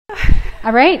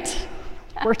All right.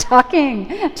 We're talking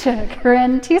to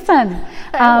Corinne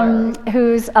Thiessen,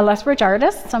 who's a Lethbridge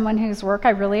artist, someone whose work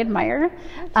I really admire,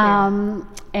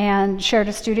 and shared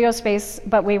a studio space,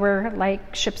 but we were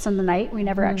like ships in the night. We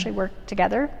never actually worked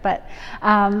together, but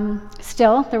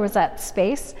still there was that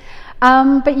space.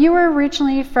 But you were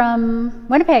originally from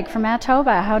Winnipeg, from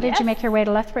Manitoba. How did you make your way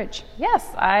to Lethbridge? Yes,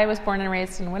 I was born and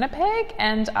raised in Winnipeg,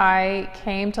 and I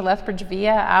came to Lethbridge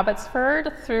via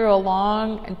Abbotsford through a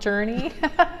long journey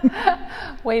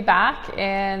way back.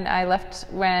 And I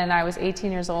left when I was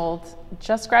 18 years old,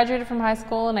 just graduated from high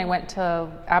school, and I went to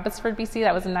Abbotsford, BC.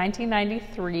 That was in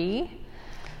 1993,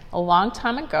 a long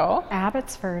time ago.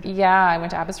 Abbotsford. Yeah, I went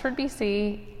to Abbotsford,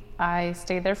 BC. I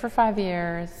stayed there for 5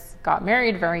 years. Got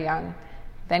married very young,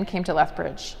 then came to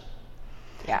Lethbridge.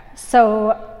 Yeah.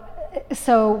 So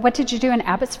what did you do in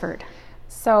Abbotsford?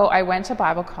 So I went to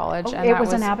Bible college. And it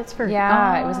was in Abbotsford?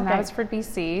 Yeah, it was in Abbotsford,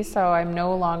 BC. So I'm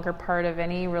no longer part of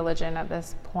any religion at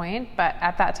this point. But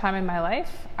at that time in my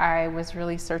life, I was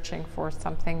really searching for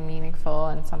something meaningful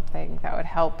and something that would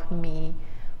help me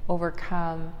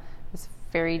overcome this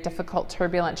very difficult,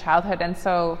 turbulent childhood. And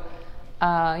so,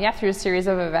 through a series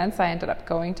of events, I ended up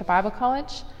going to Bible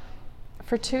college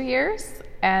for 2 years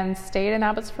and stayed in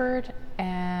Abbotsford,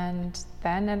 and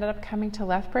then ended up coming to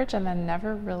Lethbridge and then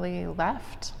never really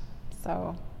left.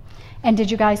 So. And did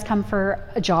you guys come for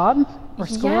a job or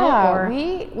school? Yeah,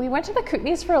 we went to the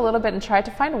Kootenays for a little bit and tried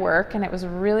to find work, and it was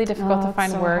really difficult to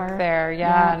find work there.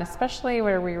 Yeah, and especially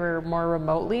where we were more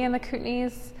remotely in the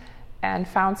Kootenays, and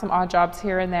found some odd jobs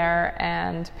here and there,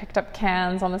 and picked up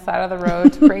cans on the side of the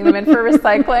road to bring them in for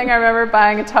recycling. I remember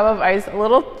buying a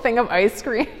little thing of ice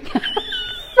cream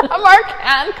from our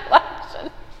can collection.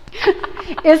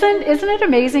 Isn't it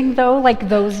amazing though? Like,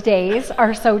 those days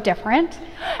are so different.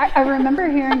 I remember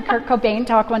hearing Kurt Cobain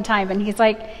talk one time, and he's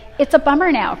like, "It's a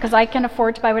bummer now because I can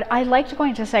afford to buy what I liked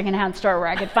going to a secondhand store where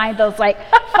I could find those like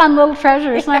fun little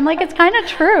treasures." And I'm like, it's kind of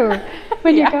true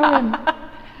when you go in.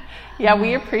 Yeah,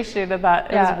 we appreciated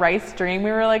that. It was Rice Dream.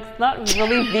 We were like not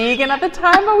really vegan at the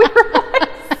time, but we were like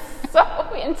so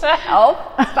into health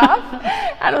stuff.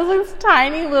 And it was like this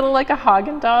tiny little, like a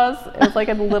Haagen-Dazs. It was like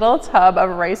a little tub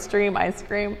of Rice Dream ice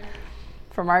cream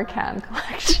from our can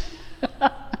collection.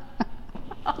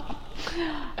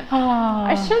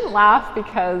 I shouldn't laugh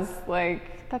because like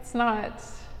it's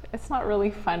not really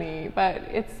funny, but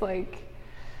it's like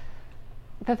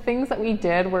the things that we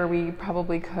did where we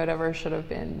probably could have or should have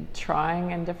been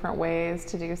trying in different ways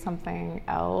to do something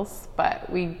else, but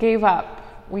we gave up.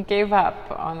 We gave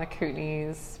up on the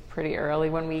Kootenays pretty early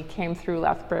when we came through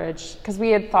Lethbridge, because we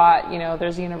had thought,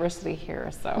 there's a university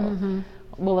here, so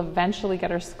we'll eventually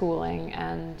get our schooling,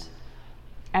 and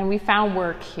we found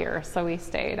work here, so we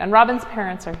stayed. And Robin's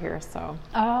parents are here, so.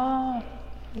 Oh,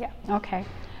 yeah, okay.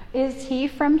 Is he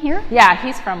from here? Yeah,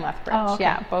 he's from Lethbridge. Oh, okay.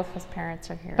 Yeah, both his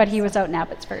parents are here. But he was out in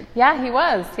Abbotsford. Yeah, he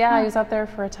was. Yeah, he was out there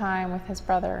for a time with his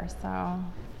brother. So,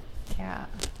 yeah.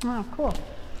 Oh, cool.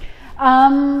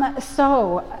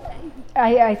 So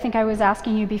I think I was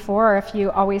asking you before if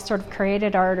you always sort of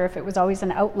created art, or if it was always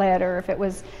an outlet, or if it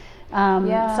was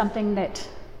something that,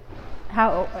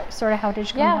 how did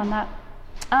you come on that?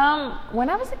 When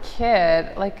I was a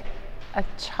kid, like a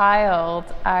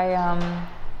child,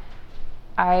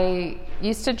 I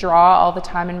used to draw all the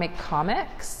time and make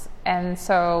comics, and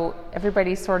so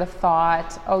everybody sort of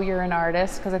thought, oh, you're an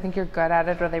artist because I think you're good at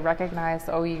it, or they recognize,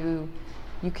 oh, you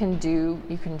can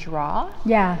draw.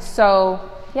 Yeah. So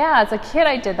yeah, as a kid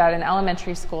I did that in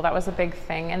elementary school. That was a big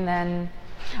thing. And then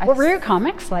what were your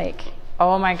comics like?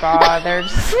 Oh my God, they're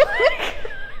just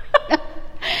like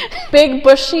big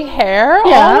bushy hair.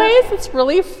 Always. It's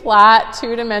really flat,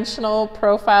 two-dimensional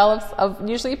profile of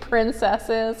usually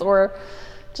princesses or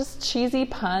just cheesy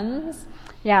puns.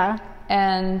 Yeah.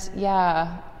 And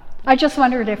yeah, I just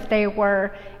wondered if they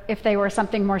were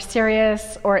something more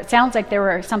serious, or it sounds like they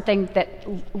were something that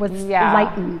was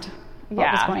lightened. What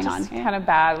was going on? Kind of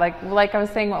bad. Like I was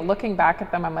saying, looking back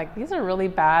at them, I'm like, these are really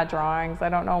bad drawings. I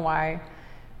don't know why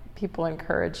people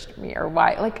encouraged me, or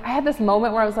why. Like, I had this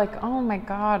moment where I was like, oh my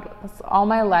God, all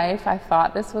my life I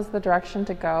thought this was the direction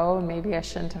to go, and maybe I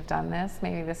shouldn't have done this.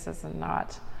 Maybe this is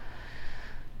not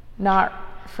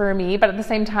for me, but at the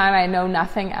same time I know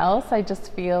nothing else. I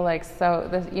just feel like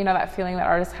that feeling that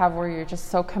artists have where you're just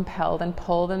so compelled and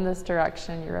pulled in this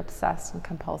direction, you're obsessed and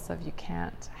compulsive, you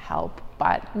can't help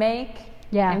but make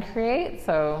and create.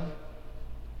 So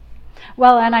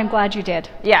well, and I'm glad you did.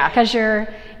 Yeah, because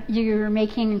you're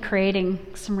making and creating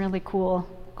some really cool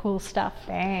stuff.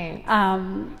 Thanks.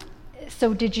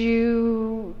 So did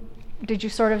you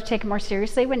sort of take it more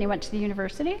seriously when you went to the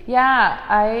university? Yeah,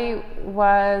 I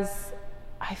was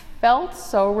I felt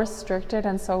so restricted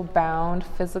and so bound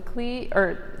physically,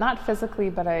 or not physically,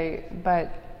 but I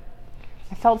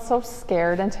felt so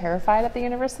scared and terrified at the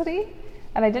university.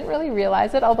 And I didn't really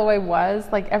realize it, although I was,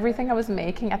 like, everything I was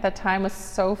making at that time was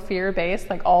so fear-based.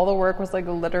 Like, all the work was, like,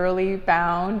 literally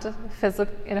bound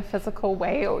in a physical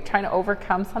way, trying to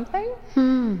overcome something.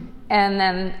 And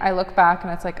then I look back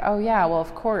and it's like, oh yeah, well,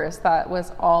 of course, that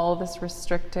was all this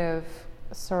restrictive,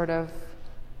 sort of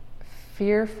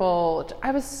fearful.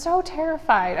 I was so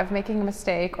terrified of making a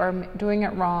mistake or doing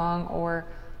it wrong, or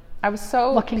I was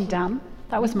so... Looking dumb.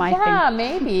 That was my thing. Yeah,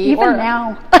 maybe. Even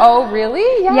now. Oh,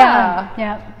 really? Yeah.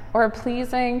 Yeah. Or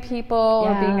pleasing people,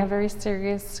 or being a very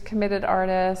serious, committed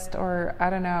artist, or I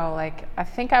don't know. Like, I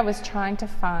think I was trying to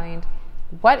find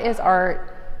what is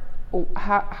art,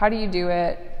 how do you do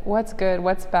it, what's good,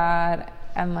 what's bad,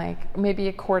 and like maybe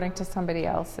according to somebody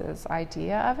else's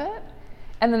idea of it.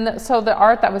 And then so the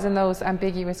art that was in those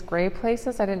ambiguous gray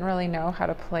places, I didn't really know how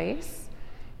to place.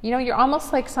 You know, you're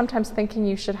almost like sometimes thinking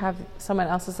you should have someone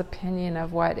else's opinion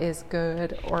of what is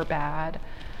good or bad.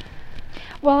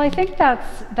 Well, I think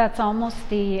that's almost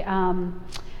the,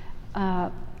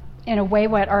 in a way,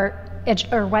 what art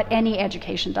or what any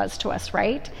education does to us,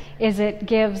 right? Is it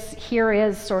gives, here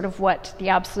is sort of what the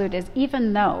absolute is,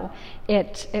 even though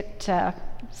it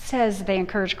says they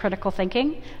encourage critical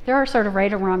thinking. There are sort of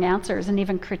right and wrong answers, and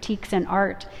even critiques in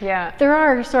art. Yeah. There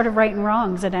are sort of right and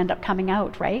wrongs that end up coming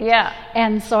out, right? Yeah.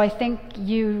 And so I think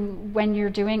when you're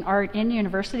doing art in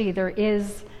university, there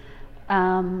is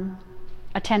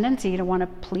a tendency to want to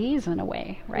please in a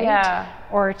way, right? Yeah.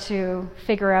 Or to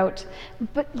figure out,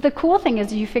 but the cool thing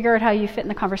is you figure out how you fit in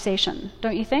the conversation,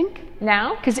 don't you think?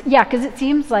 Now? Because it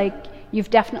seems like you've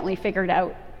definitely figured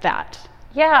out that.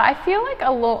 Yeah, I feel like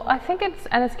I think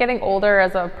it's getting older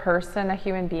as a person, a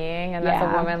human being, and as a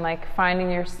woman, like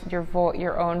finding your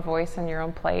own voice and your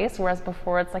own place. Whereas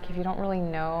before, it's like if you don't really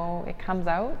know, it comes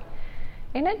out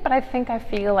in it. But I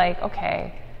feel like,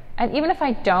 okay, and even if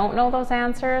I don't know those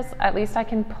answers, at least I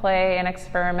can play and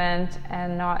experiment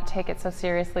and not take it so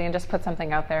seriously and just put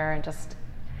something out there and just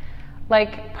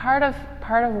like part of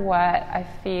what I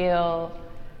feel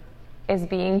is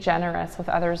being generous with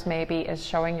others maybe is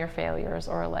showing your failures,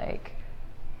 or like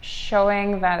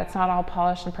showing that it's not all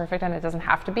polished and perfect and it doesn't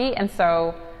have to be. And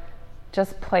so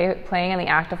just playing in the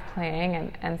act of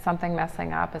playing and something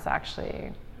messing up is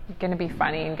actually going to be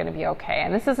funny and going to be okay.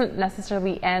 And this isn't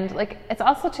necessarily end, like it's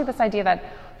also to this idea that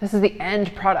this is the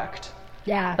end product.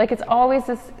 Yeah. Like it's always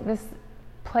this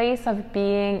place of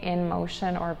being in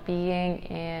motion or being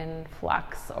in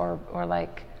flux, or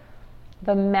like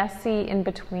the messy in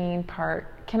between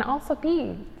part can also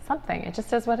be something. It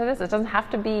just is what it is. It doesn't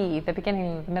have to be the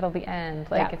beginning, the middle, the end.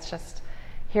 Like it's just,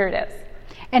 here it is.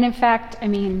 And in fact, I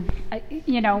mean,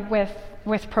 you know,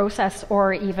 with process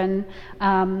or even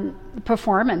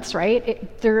performance,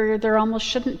 right? There almost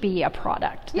shouldn't be a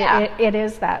product. Yeah. It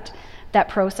is that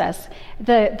process.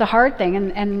 The hard thing,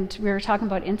 and we were talking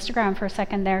about Instagram for a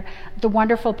second there, the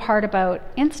wonderful part about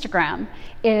Instagram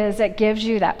is it gives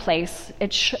you that place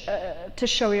to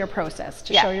show your process,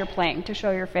 to show your playing, to show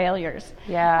your failures,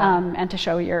 and to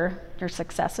show your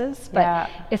successes. But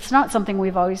it's not something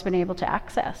we've always been able to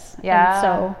access. Yeah. And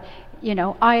so, you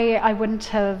know, I wouldn't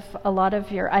have a lot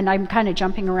of your, and I'm kind of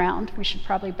jumping around, we should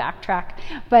probably backtrack,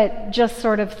 but just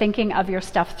sort of thinking of your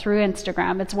stuff through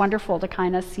Instagram, it's wonderful to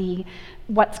kind of see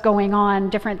what's going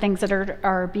on, different things that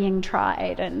are being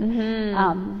tried,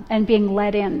 and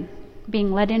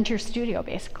being led into your studio,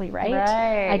 basically, right?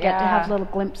 I get to have little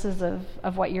glimpses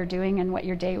of what you're doing and what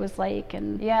your day was like,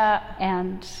 and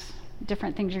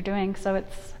different things you're doing. So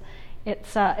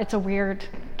it's a weird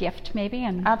gift, maybe.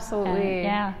 And absolutely,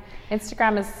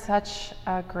 Instagram is such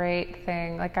a great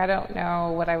thing. Like, I don't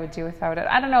know what I would do without it.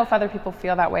 I don't know if other people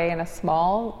feel that way in a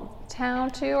small town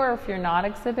too, or if you're not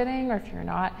exhibiting, or if you're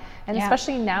not. And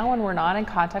especially now when we're not in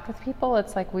contact with people,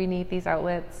 it's like we need these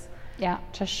outlets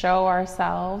to show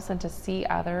ourselves and to see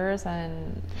others.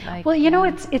 And like, well, you know,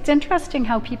 it's interesting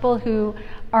how people who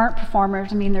aren't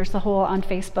performers, I mean, there's the whole on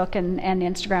Facebook and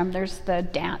Instagram, there's the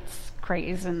dance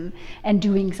craze and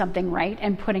doing something right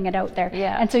and putting it out there.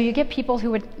 And so you get people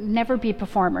who would never be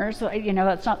performers, you know,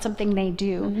 that's not something they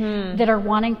do, that are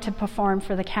wanting to perform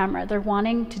for the camera. They're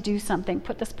wanting to do something,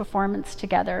 put this performance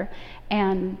together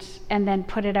and then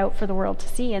put it out for the world to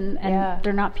see. And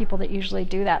they're not people that usually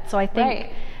do that. So I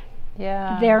think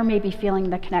they're maybe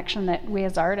feeling the connection that we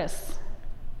as artists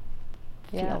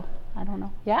feel. I don't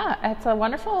know. Yeah, it's a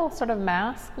wonderful sort of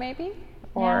mask maybe,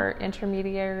 or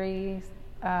intermediary.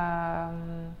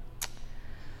 You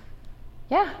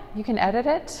can edit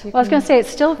it. I was going to say it's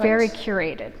still very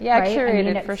curated. Curated,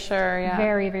 I mean, for sure.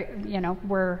 Very, very, you know,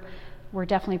 we're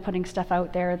definitely putting stuff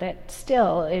out there that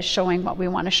still is showing what we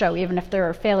want to show, even if there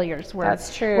are failures.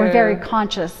 That's true. We're very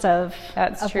conscious of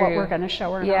what true. we're going to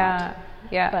show or not.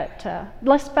 Yeah. But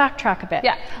let's backtrack a bit.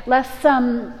 Yeah.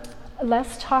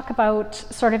 Let's talk about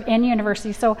sort of in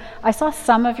university. So I saw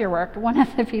some of your work. One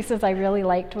of the pieces I really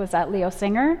liked was at Leo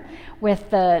Singer with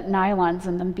the nylons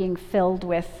and them being filled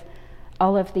with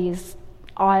all of these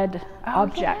odd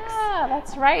objects. Yeah,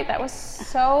 that's right. That was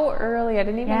so early. I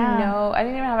didn't even know. I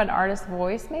didn't even have an artist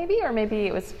voice, or maybe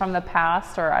it was from the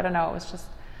past, or I don't know. It was just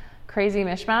crazy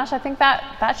mishmash. I think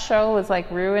that show was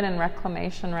like Ruin and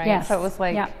Reclamation, right? Yes. So it was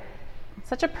like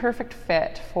such a perfect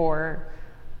fit for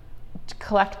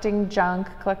collecting junk,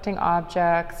 collecting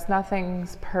objects.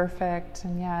 Nothing's perfect,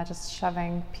 and just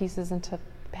shoving pieces into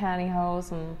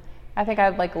pantyhose. And I think I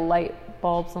had like light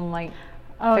bulbs and light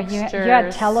fixtures, you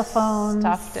had telephones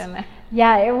stuffed in there.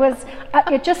 Yeah, it was.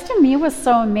 It just to me was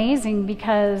so amazing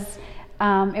because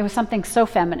it was something so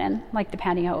feminine, like the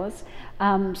pantyhose.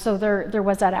 So there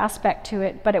was that aspect to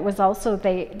it, but it was also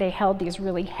they held these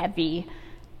really heavy,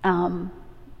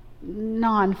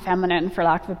 non-feminine, for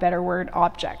lack of a better word,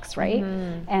 objects, right?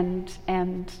 Mm-hmm.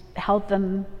 And held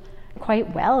them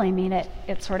quite well. I mean,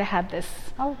 it sort of had this.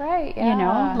 Oh right, yeah. You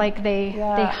know, like they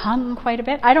hung quite a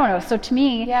bit. I don't know. So to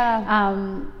me,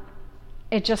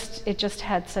 it just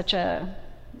had such a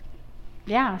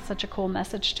cool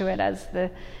message to it as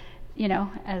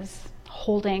as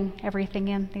holding everything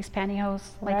in these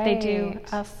pantyhose like they do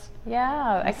us.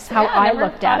 Yeah, that's how I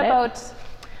looked at it.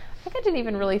 I think I didn't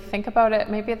even really think about it.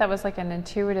 Maybe that was like an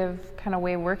intuitive kind of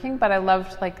way of working, but I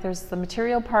loved like there's the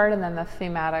material part and then the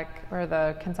thematic or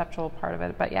the conceptual part of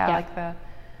it. But like the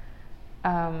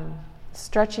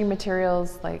stretchy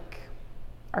materials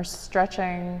are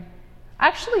stretching.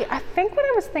 Actually, I think what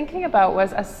I was thinking about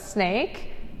was a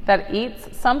snake that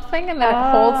eats something and then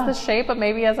it holds the shape of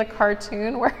maybe as a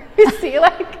cartoon where you see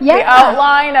like the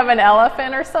outline of an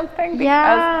elephant or something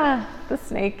because the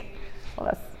snake,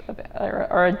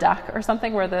 or a duck or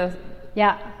something where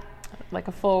like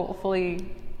a fully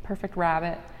perfect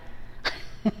rabbit.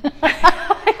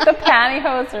 Like the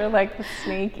pantyhose are like the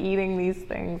snake eating these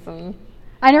things, and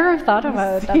I never thought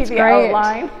about it. That's the great.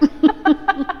 Outline.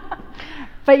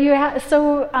 But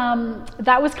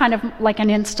that was kind of like an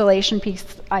installation piece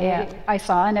I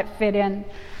saw, and it fit in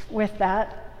with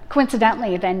that.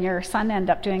 Coincidentally, then your son ended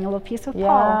up doing a little piece with Paul.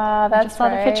 Yeah, that's I just saw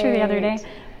the picture the other day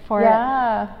for it.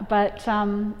 But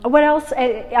what else?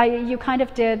 You kind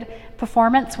of did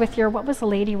performance with what was the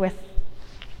lady with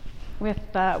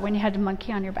when you had a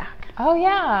monkey on your back? Oh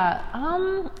yeah,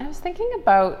 I was thinking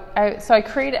about. I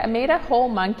made a whole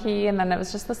monkey, and then it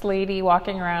was just this lady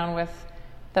walking around with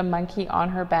the monkey on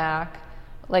her back,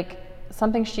 like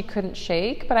something she couldn't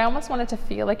shake, but I almost wanted to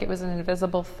feel like it was an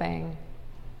invisible thing.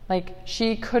 Like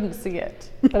she couldn't see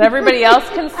it, but everybody else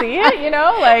can see it,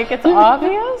 like it's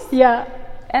obvious. Yeah.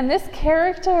 And this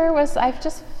character I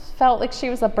just felt like she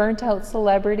was a burnt out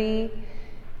celebrity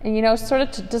and, sort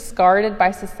of discarded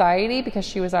by society because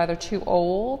she was either too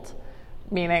old,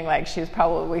 meaning like she was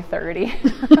probably 30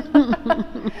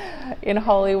 in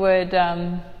Hollywood,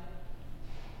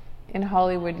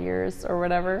 years or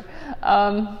whatever.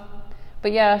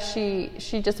 But yeah, she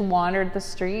just wandered the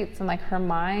streets and like her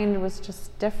mind was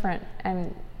just different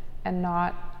and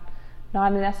not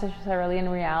necessarily in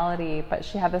reality, but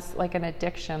she had this like an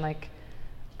addiction. Like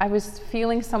I was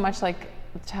feeling so much like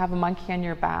to have a monkey on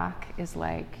your back is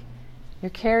like you're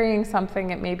carrying something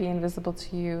that may be invisible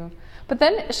to you. But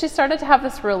then she started to have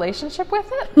this relationship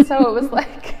with it. So it was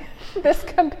like this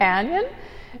companion.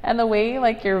 And the way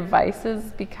like your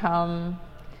vices become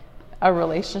a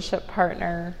relationship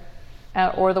partner,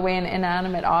 or the way an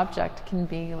inanimate object can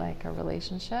be like a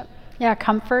relationship. Yeah,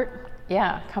 comfort.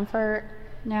 Yeah, comfort.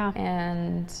 Yeah.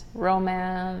 And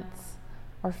romance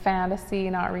or fantasy,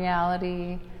 not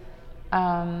reality.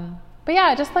 But yeah,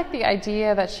 I just like the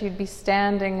idea that she'd be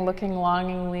standing looking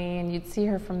longingly and you'd see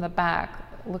her from the back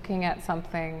looking at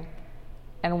something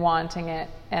and wanting it,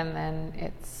 and then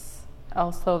it's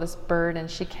also this burden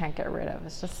she can't get rid of.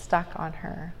 It's just stuck on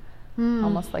her,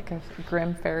 almost like a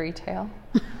grim fairy tale.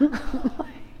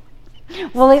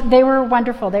 Well, they were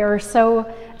wonderful. They were so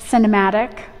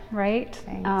cinematic, right?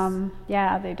 Thanks.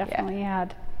 Yeah, they definitely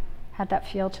had that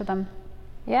feel to them.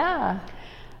 Yeah.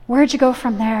 Where'd you go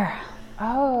from there?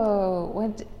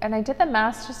 And I did the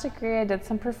master's degree. I did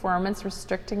some performance,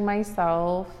 restricting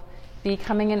myself,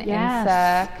 becoming an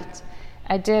insect.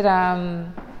 I did.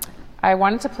 I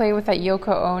wanted to play with that Yoko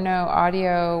Ono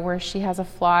audio where she has a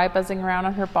fly buzzing around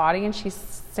on her body and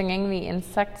she's singing the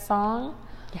insect song.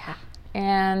 Yeah.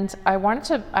 And I wanted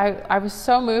to. I was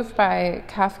so moved by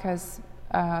Kafka's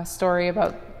story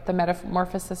about about the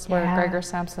metamorphosis where Gregor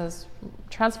Samsa is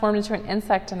transformed into an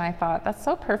insect, and I thought that's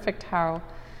so perfect how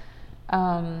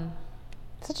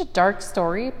such a dark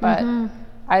story, but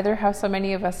either how so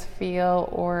many of us feel,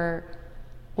 or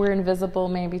we're invisible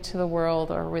maybe to the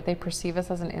world, or they perceive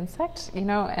us as an insect, you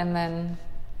know, and then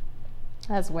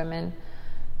as women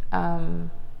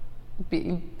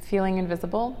feeling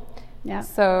invisible. Yeah.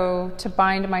 So to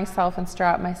bind myself and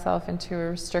strap myself into a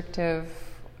restrictive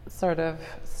sort of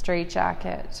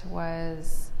straitjacket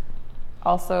was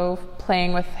also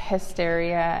playing with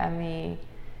hysteria and the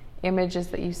images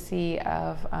that you see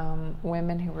of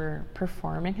women who were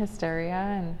performing hysteria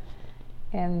and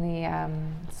in the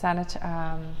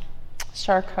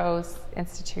Charcot's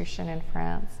institution in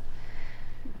France.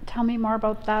 Tell me more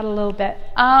about that a little bit.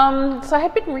 So I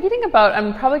had been reading about,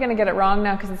 I'm probably going to get it wrong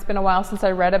now because it's been a while since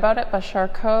I read about it, but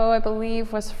Charcot, I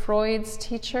believe, was Freud's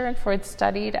teacher, and Freud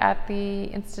studied at the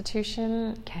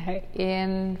institution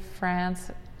in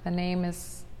France. The name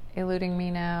is eluding me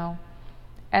now.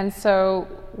 And so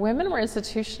women were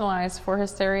institutionalized for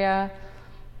hysteria,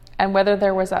 and whether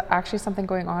there was actually something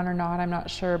going on or not, I'm not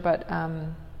sure, but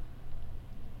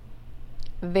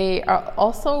they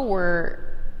also were,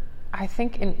 I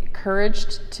think,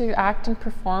 encouraged to act and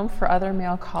perform for other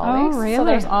male colleagues. Oh, really? So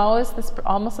there's always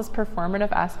almost this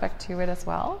performative aspect to it as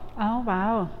well. Oh,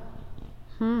 wow.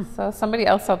 So somebody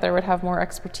else out there would have more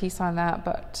expertise on that,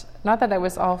 but not that it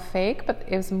was all fake, but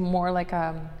it was more like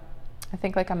I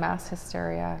think like a mass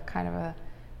hysteria, kind of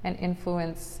an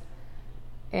influence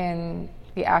in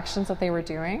the actions that they were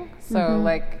doing. So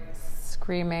like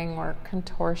screaming or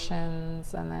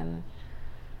contortions, and then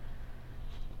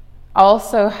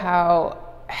also how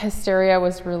hysteria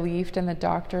was relieved in the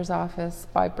doctor's office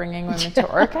by bringing women to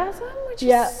orgasm, which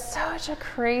is such a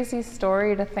crazy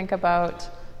story to think about.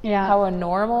 How a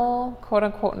normal, quote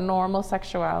unquote, normal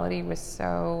sexuality was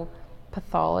so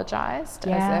pathologized,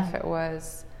 as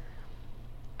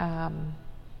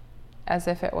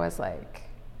if it was like,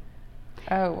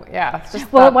 oh yeah, it's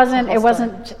just well, it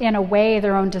wasn't in a way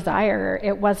their own desire.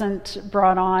 It wasn't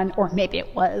brought on, or maybe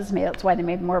it was. Maybe that's why they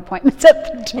made more appointments at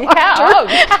the doctor.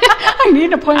 I need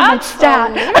an appointment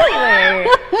stat. God,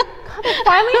 they're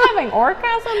finally having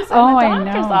orgasms in the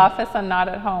doctor's office and not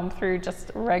at home through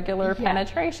just regular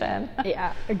penetration.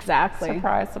 Yeah, exactly.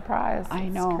 Surprise, surprise. I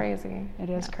know. It's crazy. It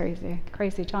is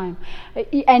crazy time.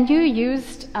 And you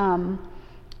used,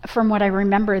 from what I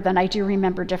remember, then I do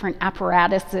remember different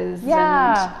apparatuses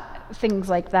and things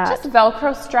like that. Just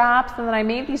Velcro straps, and then I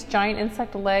made these giant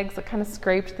insect legs that kind of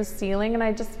scraped the ceiling, and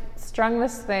I just strung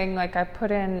this thing, like I put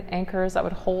in anchors that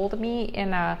would hold me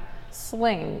in a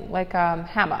sling, like a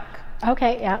hammock.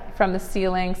 Okay, yeah. From the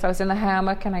ceiling. So I was in the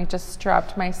hammock and I just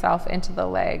strapped myself into the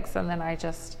legs, and then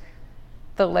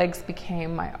the legs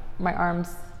became my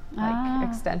arms, like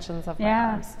extensions of my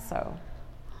arms. So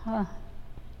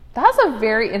that was a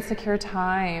very insecure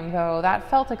time, though. That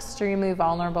felt extremely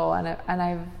vulnerable, and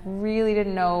I really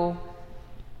didn't know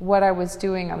what I was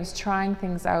doing. I was trying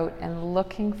things out and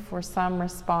looking for some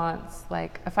response.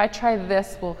 Like, if I try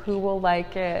this, who will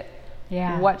like it?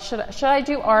 Yeah. What should I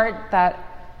do art that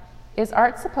is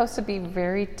art supposed to be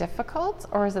very difficult,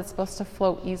 or is it supposed to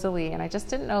flow easily? And I just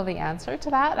didn't know the answer to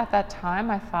that at that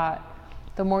time. I thought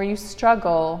the more you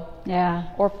struggle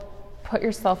or put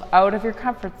yourself out of your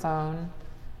comfort zone,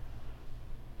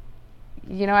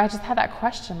 you know, I just had that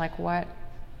question, like, what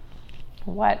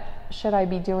should I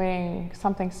be doing,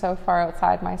 something so far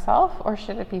outside myself, or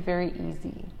should it be very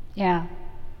easy? Yeah.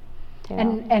 You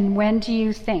know? And when do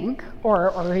you think,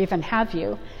 or even have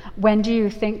you, when do you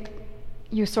think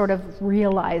you sort of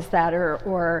realized that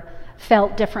or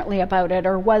felt differently about it?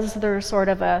 Or was there sort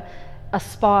of a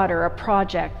spot or a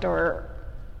project or,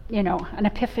 you know, an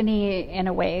epiphany in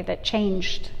a way that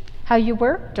changed how you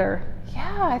worked? Or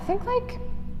I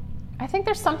think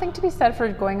there's something to be said for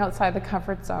going outside the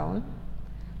comfort zone,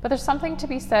 but there's something to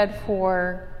be said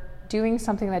for doing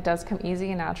something that does come easy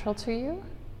and natural to you.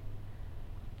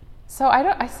 So I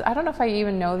don't know if I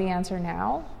even know the answer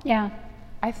now. Yeah.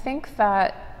 I think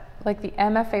that, like, the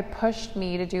MFA pushed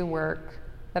me to do work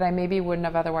that I maybe wouldn't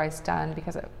have otherwise done,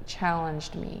 because it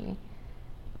challenged me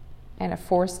and it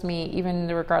forced me, even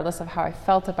regardless of how I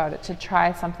felt about it, to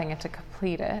try something and to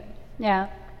complete it. Yeah.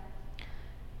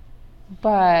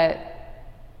 But,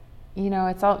 you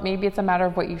know, maybe it's a matter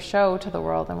of what you show to the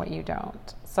world and what you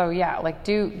don't. So yeah, like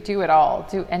do it all,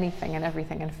 do anything and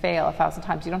everything, and fail 1,000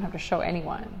 times. You don't have to show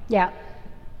anyone. Yeah.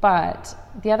 But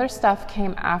the other stuff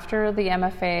came after the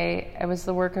MFA. It was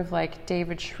the work of like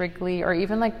David Shrigley, or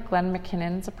even like Glenn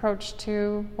McKinnon's approach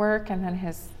to work, and then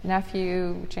his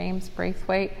nephew, James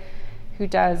Braithwaite, who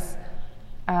does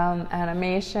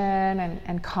animation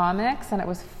and comics, and it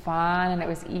was fun and it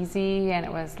was easy and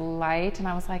it was light, and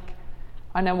I was like,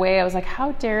 in a way I was like,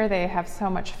 how dare they have so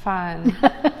much fun?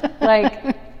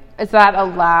 Like, is that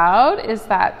allowed? Is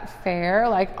that fair?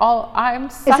 Like,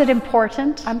 is it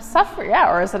important? I'm suffering,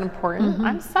 yeah, or is it important?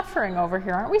 I'm suffering over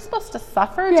here. Aren't we supposed to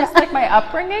suffer? Just like my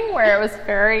upbringing, where it was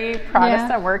very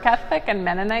Protestant work ethic and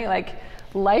Mennonite, like,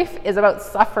 life is about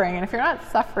suffering, and if you're not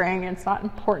suffering, it's not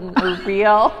important or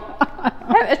real,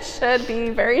 and it should be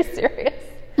very serious.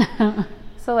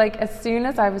 So, like, as soon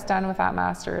as I was done with that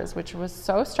master's, which was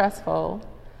so stressful,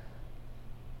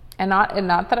 and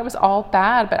not that it was all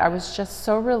bad, but I was just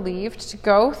so relieved to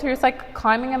go through. It's like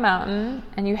climbing a mountain,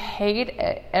 and you hate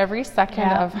it every second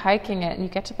of hiking it, and you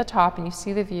get to the top and you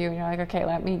see the view, and you're like,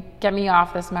 okay, get me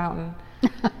off this mountain.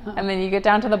 And then you get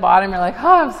down to the bottom, you're like,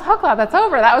 oh, I'm so glad that's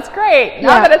over. That was great.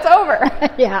 Now that it's over.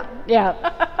 Yeah.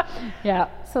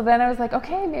 So then I was like,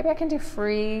 okay, maybe I can do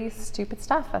free, stupid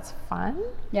stuff. That's fun.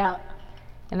 Yeah.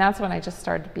 And that's when I just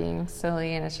started being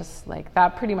silly, and it's just like,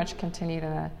 that pretty much continued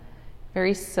in a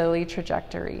very silly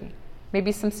trajectory.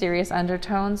 Maybe some serious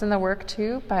undertones in the work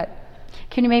too, but...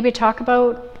 Can you maybe talk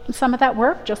about some of that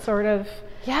work, just sort of...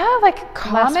 Yeah, like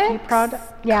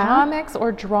comics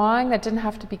or drawing that didn't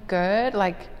have to be good,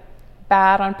 like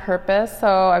bad on purpose. So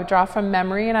I would draw from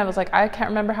memory, and I was like, I can't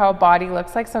remember how a body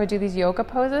looks like, so I would do these yoga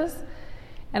poses,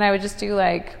 and I would just do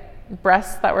like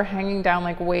breasts that were hanging down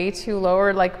like way too low,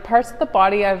 or like parts of the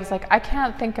body I was like, I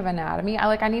can't think of anatomy.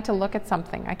 I need to look at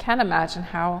something. I can't imagine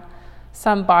how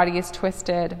some body is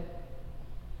twisted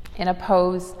in a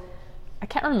pose. I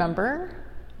can't remember.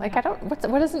 Like,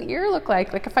 what does an ear look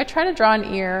like? Like, if I try to draw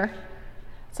an ear,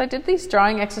 so I did these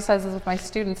drawing exercises with my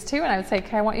students too, and I would say,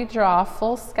 okay, I want you to draw a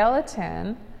full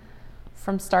skeleton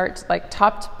from start to, like,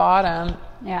 top to bottom.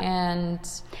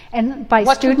 And by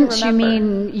students, you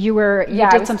mean you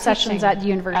did some sessions at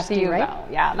university, right?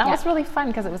 Yeah, and that was really fun,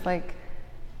 because it was like,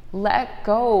 let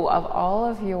go of all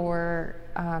of your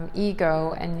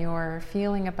ego and your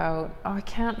feeling about, oh, I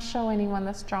can't show anyone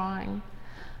this drawing.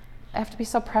 I have to be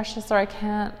so precious, or I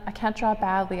can't draw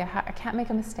badly. I can't make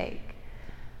a mistake.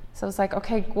 So it's like,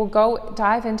 okay, we'll go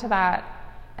dive into that,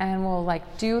 and we'll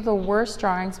like do the worst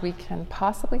drawings we can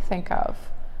possibly think of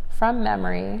from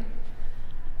memory,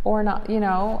 or not,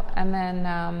 and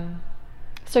then.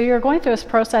 So you're going through this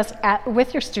process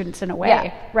with your students in a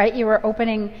way, right? You were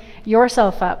opening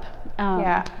yourself up,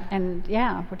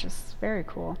 which is very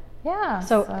cool. Yeah.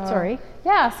 So sorry.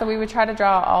 Yeah. So we would try to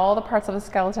draw all the parts of the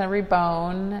skeleton, every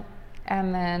bone.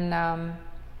 And then,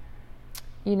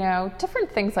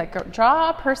 different things, like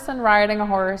draw a person riding a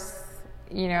horse,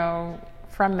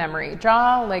 from memory.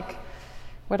 Draw, like,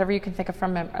 whatever you can think of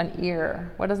from an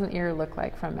ear. What does an ear look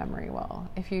like from memory? Well,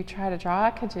 if you try to draw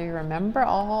it, could you remember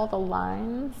all the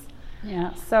lines?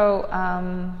 Yeah. So,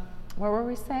 what were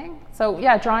we saying? So,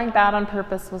 yeah, drawing bad on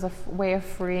purpose was a way of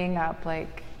freeing up,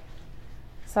 like,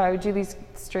 so I would do these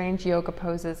strange yoga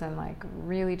poses and, like,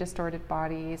 really distorted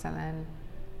bodies, and then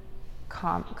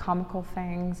comical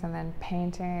things, and then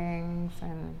paintings,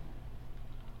 and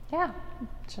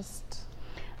just.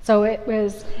 So it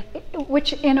was,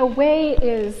 which in a way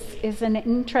is an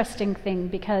interesting thing,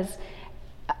 because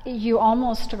you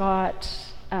almost got,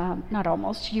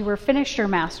 you were finished your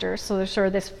master's, so there's sort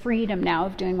of this freedom now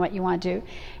of doing what you want to do,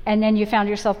 and then you found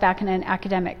yourself back in an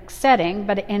academic setting,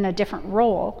 but in a different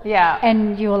role. Yeah.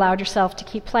 And you allowed yourself to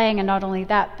keep playing, and not only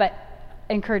that, but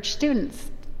encourage students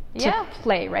to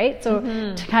play, right? So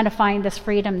to kind of find this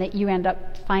freedom that you end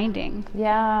up finding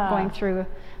going through.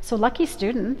 So lucky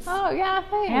students. Oh, yeah,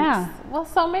 thanks. Yeah. Well,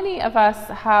 so many of us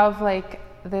have like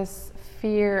this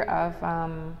fear of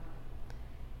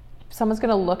someone's going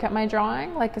to look at my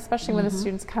drawing, like especially when the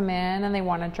students come in and they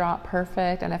want to draw it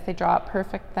perfect, and if they draw it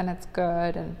perfect, then it's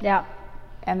good.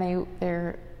 And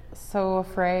they're so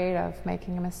afraid of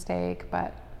making a mistake,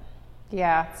 but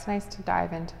it's nice to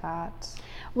dive into that.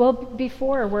 Well,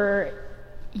 before we're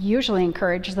usually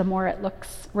encouraged, the more it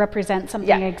represents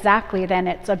something exactly, then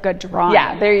it's a good drawing.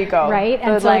 Yeah, there you go. Right?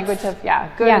 The and so language of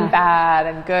good and bad,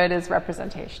 and good is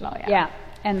representational. Yeah.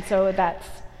 And so that's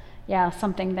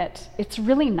something that it's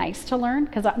really nice to learn,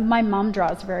 because my mom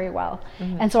draws very well,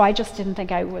 and so I just didn't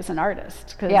think I was an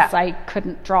artist because I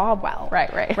couldn't draw well.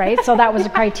 Right. So that was the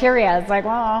criteria. It's like,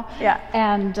 well,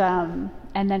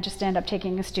 and then just ended up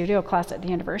taking a studio class at the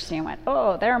university and went,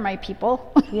 oh, there are my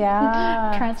people.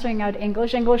 Yeah. Transferring out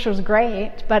English. English was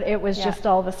great, but it was just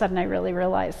all of a sudden I really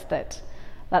realized that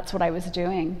that's what I was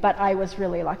doing. But I was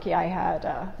really lucky. I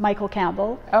had Michael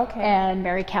Campbell and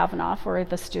Mary Kavanaugh were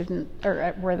the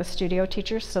studio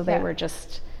teachers, so they were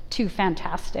just two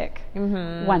fantastic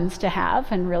ones to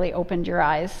have, and really opened your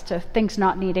eyes to things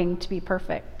not needing to be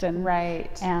perfect. And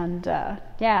Right. And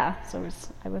yeah, so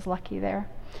I was lucky there.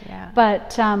 Yeah.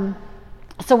 But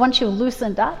so once you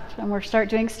loosened up and we start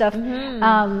doing stuff,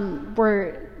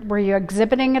 were you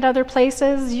exhibiting at other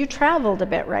places? You traveled a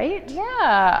bit, right?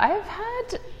 Yeah,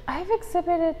 I've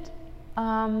exhibited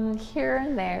here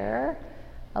and there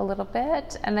a little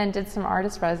bit, and then did some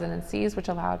artist residencies, which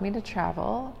allowed me to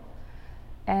travel,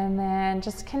 and then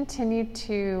just continued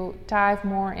to dive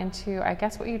more into, I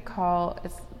guess what you'd call,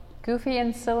 it's goofy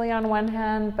and silly on one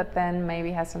hand, but then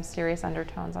maybe has some serious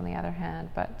undertones on the other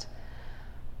hand. But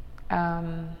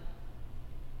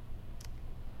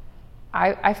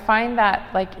I find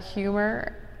that like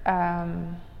humor,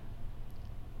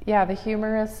 the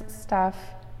humorous stuff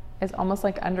is almost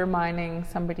like undermining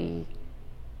somebody,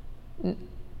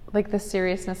 like the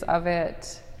seriousness of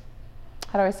it.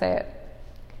 How do I say it?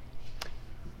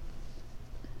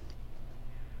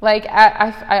 Like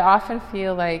I often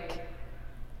feel like,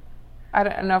 I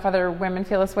don't know if other women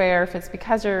feel this way, or if it's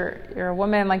because you're a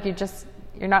woman, like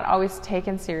you're not always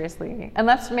taken seriously,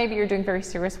 unless maybe you're doing very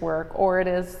serious work, or it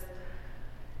is,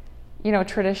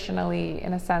 traditionally,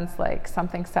 in a sense, like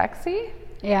something sexy.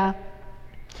 Yeah.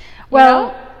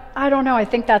 Well, I don't know. I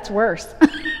think that's worse.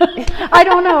 I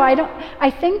don't know.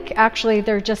 I think actually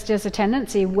there just is a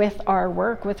tendency with our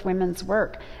work, with women's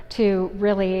work, to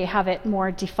really have it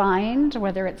more defined,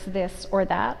 whether it's this or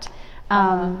that,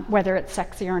 whether it's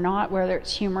sexy or not, whether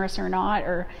it's humorous or not,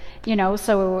 or,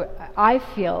 so I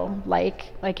feel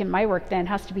like in my work then it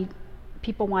has to be,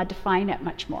 people want to define it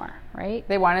much more, right?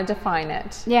 They want to define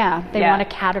it. Yeah, they want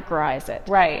to categorize it.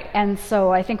 Right. And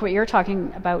so I think what you're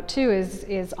talking about too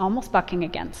is almost bucking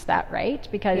against that, right?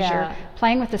 Because you're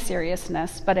playing with the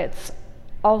seriousness, but it's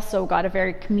also got a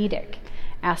very comedic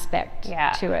aspect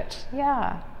to it.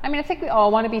 Yeah. I mean, I think we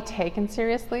all want to be taken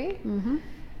seriously.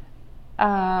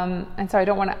 And so I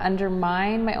don't want to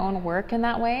undermine my own work in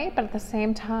that way, but at the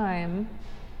same time,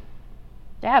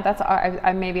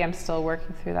 maybe I'm still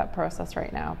working through that process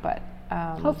right now, but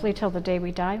hopefully till the day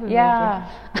we die. We will.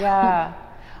 Yeah.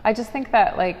 I just think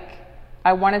that like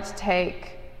I wanted to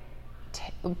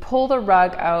pull the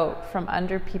rug out from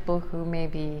under people who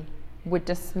maybe would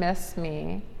dismiss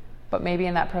me, but maybe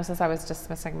in that process I was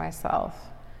dismissing myself.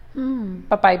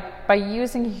 But by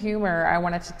using humor, I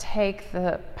wanted to take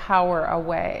the power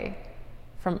away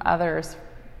from others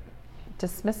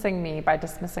dismissing me by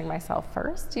dismissing myself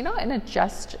first,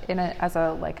 as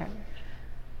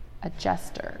a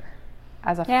jester,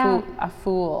 as a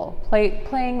fool,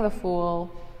 playing the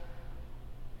fool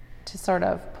to sort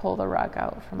of pull the rug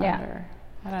out from under.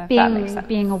 I don't know if that makes sense.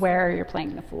 Being aware you're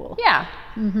playing the fool. Yeah.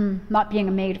 Not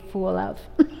being made a fool of.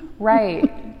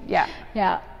 Right. Yeah.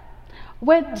 Yeah.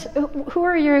 Who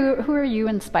are you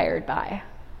inspired by?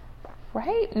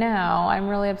 Right now, I'm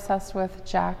really obsessed with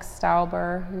Jack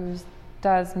Stauber, who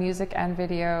does music and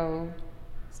video,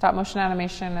 stop motion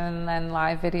animation, and then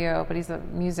live video. But he's a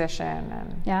musician,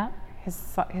 and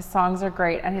his songs are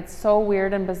great, and it's so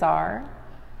weird and bizarre.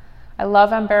 I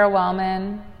love Ambera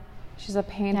Wellman. She's a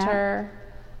painter.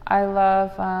 I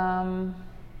love, I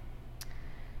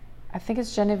think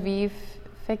it's Genevieve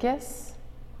Figgis.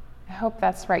 I hope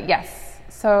that's right. Yes.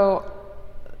 So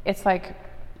it's like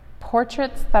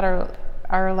portraits that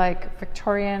are like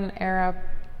Victorian era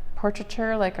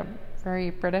portraiture, like a very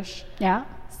British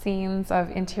scenes of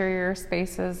interior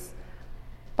spaces.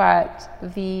 But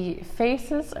the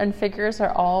faces and figures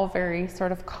are all very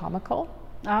sort of comical.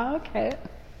 Oh, okay.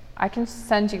 I can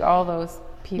send you all those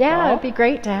people. Yeah, it'd be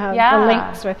great to have the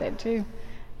links with it too.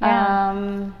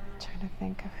 Yeah. Trying to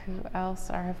think of who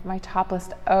else are my top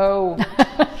list.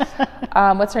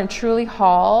 What's her name? Truly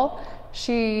Hall.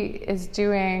 She is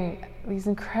doing these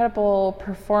incredible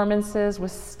performances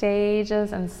with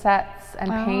stages and sets and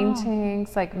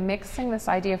paintings, like mixing this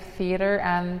idea of theater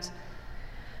and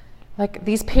like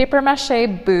these paper mache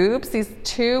boobs. These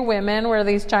two women were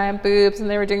these giant boobs, and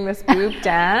they were doing this boob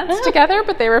dance together,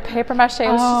 but they were paper mache. It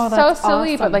was just so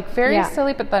silly, but like very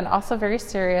silly, but then also very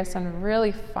serious and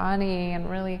really funny and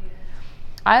really.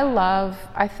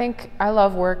 I think I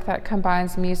love work that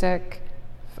combines music,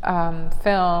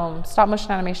 film, stop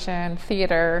motion animation,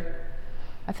 theater.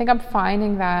 I think I'm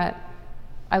finding that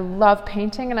I love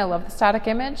painting and I love the static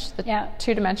image, the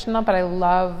two-dimensional, but I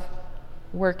love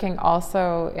working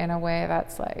also in a way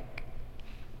that's like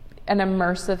an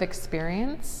immersive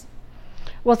experience.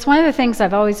 Well, it's one of the things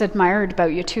I've always admired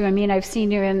about you too. I mean, I've seen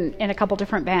you in a couple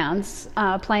different bands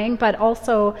playing, but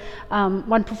also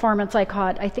one performance I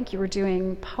caught, I think you were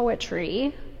doing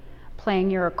poetry, playing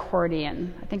your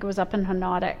accordion. I think it was up in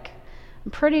Hypnotic.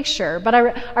 I'm pretty sure, but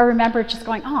I remember just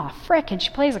going, oh, frick, and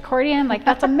she plays accordion, like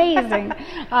that's amazing.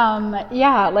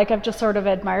 Yeah, like I've just sort of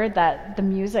admired that, the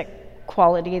music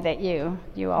quality that you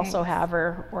also have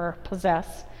or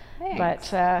possess.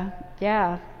 Thanks. But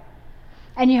yeah,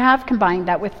 and you have combined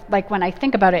that with, like, when I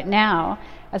think about it now,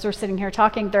 as we're sitting here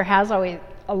talking, there has always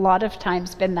a lot of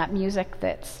times been that music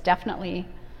that's definitely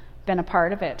been a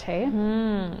part of it. Hey,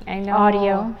 I know.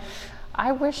 Audio.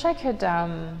 I wish I could.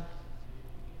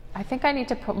 I think I need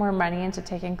to put more money into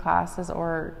taking classes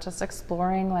or just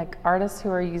exploring like artists who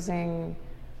are using,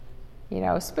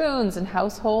 spoons and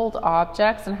household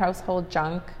objects and household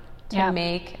junk to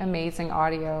make amazing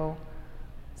audio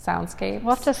soundscapes.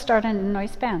 We'll have to start a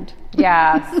noise band.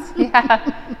 Yes.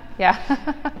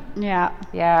 Yeah.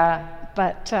 Yeah.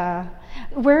 But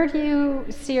where do you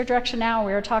see your direction now?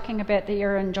 We were talking a bit that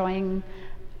you're enjoying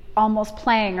almost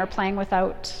playing or playing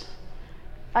without.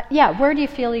 Where do you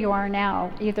feel you are now,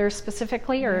 either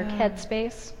specifically or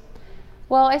headspace?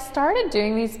 Well, I started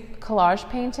doing these collage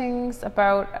paintings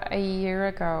about a year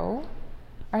ago.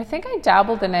 I think I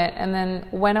dabbled in it and then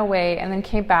went away and then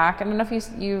came back. I don't know if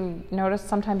you notice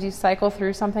sometimes you cycle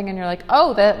through something and you're like,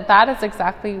 oh, that is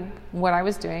exactly what I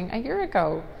was doing a year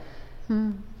ago.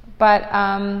 But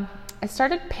I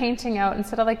started painting out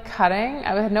instead of like cutting.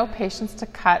 I had no patience to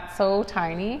cut so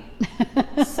tiny.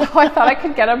 So I thought I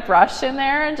could get a brush in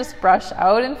there and just brush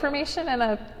out information in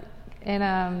a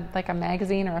like a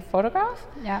magazine or a photograph.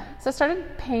 Yeah. So I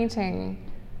started painting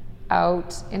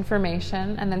out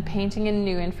information and then painting in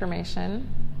new information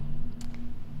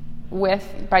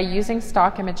by using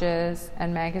stock images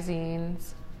and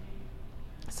magazines.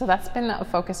 So that's been a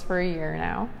focus for a year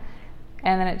now.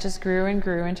 And then it just grew and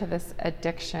grew into this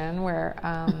addiction where,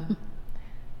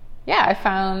 I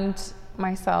found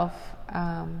myself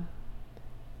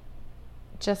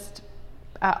just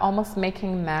almost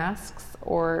making masks,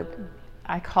 or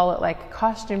I call it like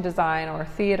costume design or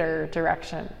theater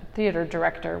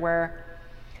director, where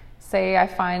say I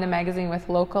find a magazine with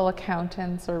local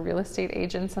accountants or real estate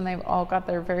agents and they've all got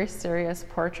their very serious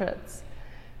portraits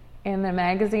in the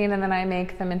magazine, and then I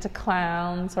make them into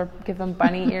clowns or give them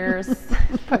bunny ears,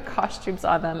 put costumes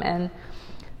on them, and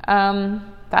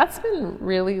that's been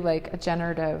really like a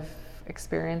generative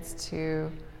experience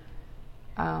to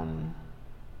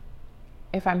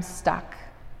if I'm stuck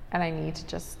and I need to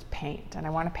just paint and I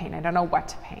want to paint, I don't know what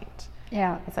to paint.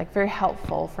 Yeah. It's like very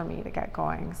helpful for me to get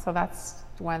going. So that's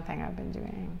one thing I've been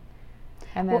doing.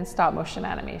 And then stop motion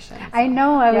animation. So. I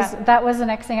know that was the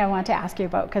next thing I wanted to ask you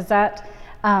about, because that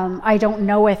I don't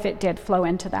know if it did flow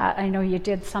into that. I know you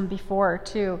did some before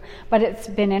too, but it's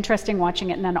been interesting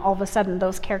watching it, and then all of a sudden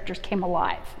those characters came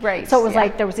alive. Right. So it was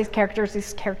like there was these characters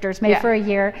made for a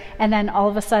year, and then all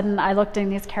of a sudden I looked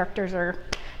and these characters are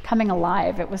coming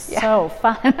alive. It was so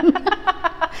fun.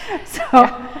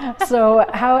 So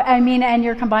how, I mean, and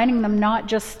you're combining them, not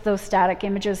just those static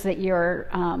images that you're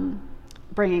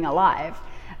bringing alive,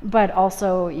 but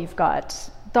also you've got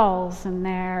dolls in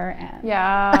there. And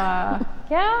yeah.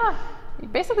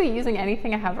 Basically using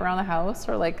anything I have around the house,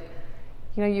 or like,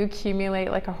 you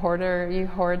accumulate like a hoarder, you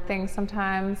hoard things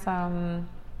sometimes,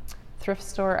 thrift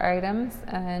store items,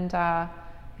 and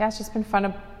it's just been fun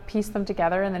to piece them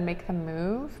together and then make them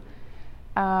move.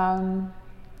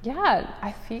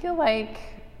 I feel like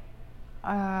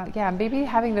maybe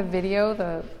having the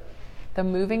video, the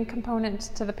moving component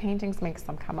to the paintings makes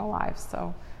them come alive.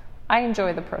 So I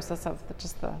enjoy the process of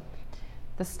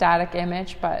the static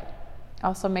image, but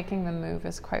also making them move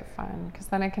is quite fun, because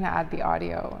then I can add the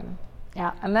audio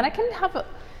and then I can have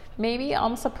maybe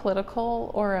almost a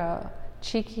political or a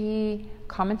cheeky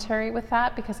commentary with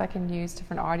that, because I can use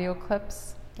different audio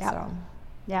clips.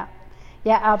 Yeah,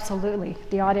 absolutely.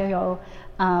 The audio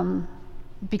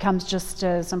becomes just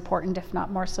as important, if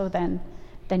not more so, than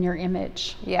your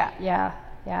image. Yeah.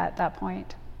 At that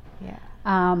point. Yeah.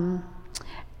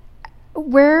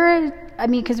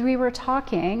 Because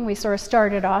we sort of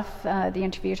started off the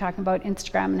interview talking about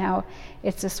Instagram and how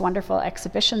it's this wonderful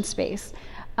exhibition space.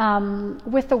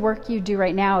 With the work you do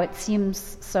right now, it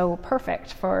seems so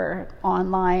perfect for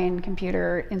online,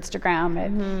 computer,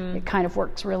 Instagram. It kind of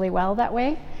works really well that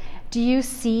way. Do you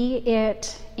see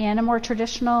it in a more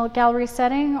traditional gallery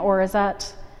setting, or is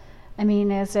it,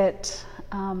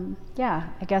 I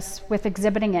guess with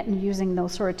exhibiting it and using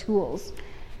those sort of tools?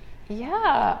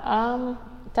 Yeah,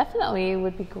 definitely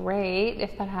would be great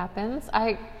if that happens.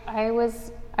 I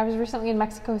was recently in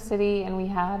Mexico City, and we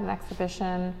had an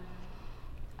exhibition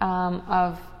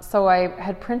so I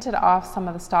had printed off some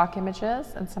of the stock images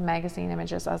and some magazine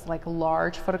images as like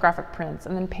large photographic prints,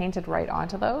 and then painted right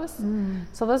onto those.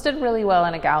 So those did really well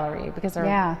in a gallery because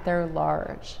they're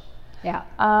large. Yeah.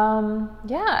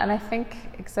 Yeah, and I think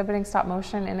exhibiting stop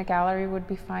motion in a gallery would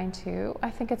be fine too. I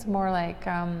think it's more like,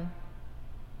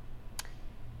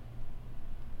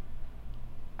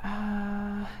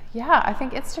 yeah, I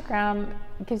think Instagram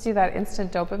gives you that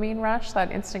instant dopamine rush,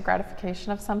 that instant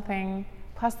gratification of something,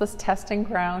 plus this testing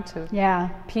ground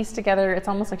to piece together. It's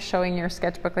almost like showing your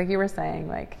sketchbook, like you were saying,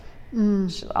 like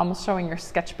almost showing your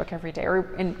sketchbook every day, or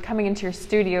coming into your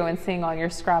studio and seeing all your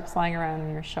scraps lying around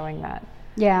and you're showing that.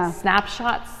 Yeah.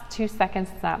 Snapshots, 2-second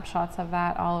snapshots of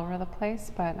that all over the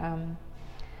place. But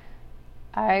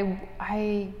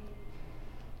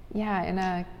yeah, in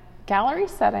a gallery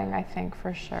setting, I think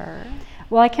for sure.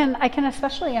 Well, I can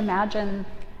especially imagine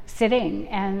sitting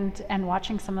and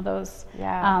watching some of those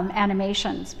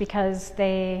animations, because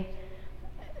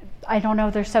I don't know,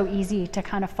 they're so easy to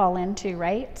kind of fall into,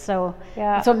 right? So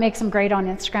that's what makes them great on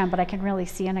Instagram, but I can really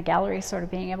see in a gallery sort of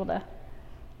being able to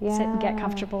sit and get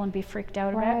comfortable and be freaked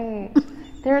out a bit.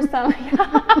 There's some,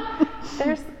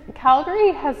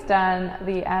 Calgary has done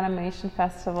the animation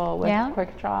festival with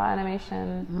Quick Draw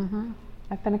Animation. Mm-hmm.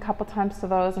 I've been a couple times to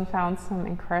those and found some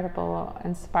incredible,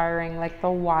 inspiring, like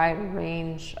the wide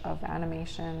range of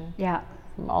animation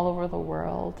from all over the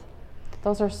world.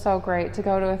 Those are so great to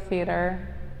go to a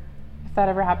theater. If that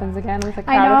ever happens again with a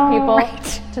crowd of people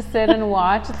to sit and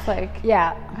watch, it's like,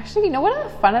 actually, you know, one of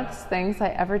the funnest things I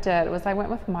ever did was I went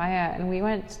with Maya and we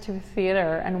went to a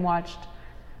theater and watched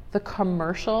the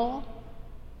commercial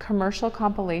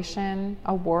compilation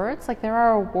awards. Like, there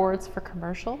are awards for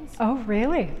commercials. Oh,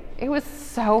 really? It was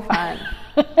so fun.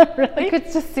 Really? You could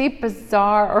just see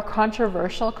bizarre or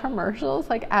controversial commercials,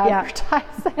 like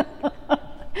advertising.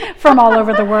 From all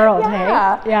over the world,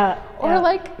 hey? Or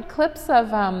like clips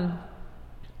of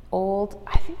old,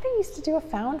 I think they used to do a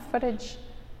found footage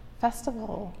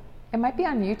festival. It might be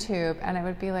on YouTube, and it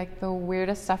would be like the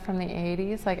weirdest stuff from the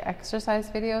 80s, like exercise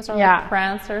videos or like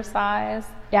Prancercise.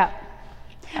 Yeah.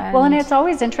 Well, and it's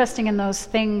always interesting in those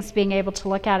things being able to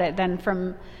look at it then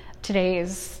from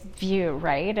today's view,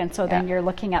 right? And so then you're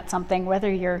looking at something,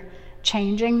 whether you're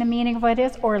changing the meaning of what it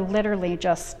is or literally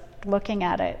just looking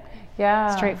at it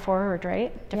straightforward,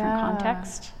 right? Different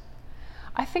context.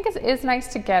 I think it is nice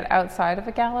to get outside of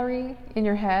a gallery in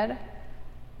your head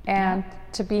and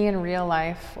to be in real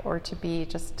life, or to be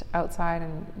just outside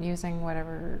and using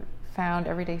whatever found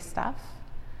everyday stuff.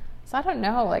 So I don't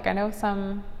know, like I know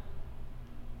some,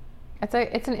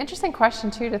 it's an interesting question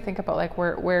too to think about, like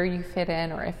where you fit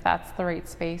in, or if that's the right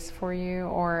space for you,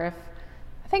 or if,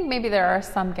 I think maybe there are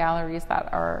some galleries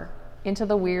that are into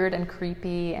the weird and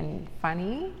creepy and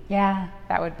funny. Yeah.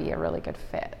 That would be a really good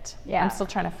fit. Yeah. I'm still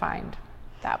trying to find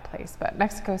that place, but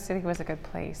Mexico City was a good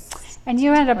place. And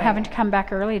you ended up having to come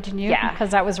back early, didn't you? Yeah. Because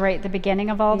that was right at the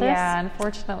beginning of all this? Yeah,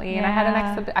 unfortunately. And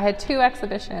I had 2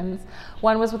 exhibitions.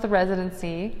 One was with the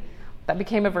residency that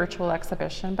became a virtual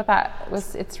exhibition, but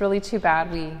it's really too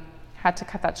bad we had to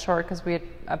cut that short because we had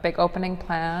a big opening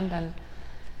planned, and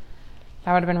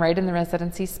that would have been right in the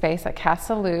residency space at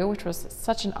Casa Lu, which was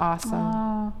such an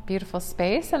awesome, beautiful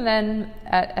space. And then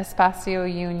at Espacio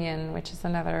Union, which is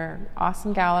another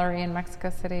awesome gallery in Mexico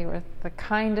City with the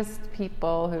kindest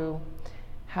people who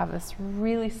have this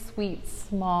really sweet,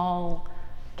 small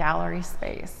gallery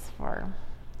space for...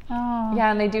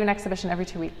 Yeah, and they do an exhibition every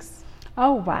 2 weeks.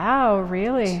 Oh, wow,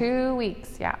 really? 2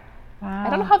 weeks, yeah. Wow. I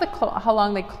don't know how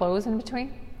long they close in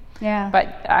between. Yeah.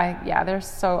 But they're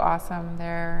so awesome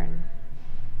there, and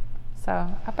so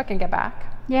I hope I can get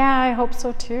back. Yeah, I hope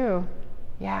so too.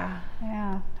 Yeah.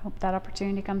 Yeah. Hope that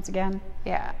opportunity comes again.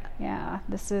 Yeah. Yeah.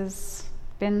 This has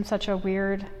been such a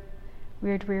weird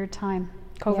time.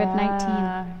 COVID-19.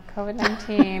 Yeah.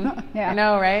 COVID-19. Yeah. I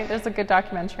know, right? There's a good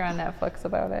documentary on Netflix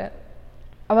about it.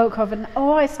 About COVID?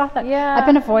 Oh, I saw that. Yeah. I've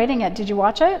been avoiding it. Did you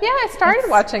watch it? Yeah, I started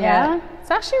watching it.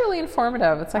 It's actually really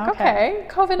informative. It's like, okay,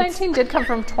 COVID-19 did come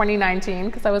from 2019,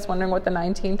 because I was wondering what the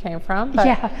 19 came from. But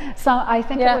yeah, so I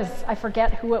think it was, I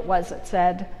forget who it was that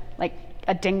said, like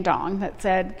a ding dong that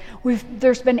said,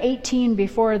 there's been 18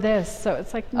 before this. So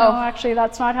it's like, no, actually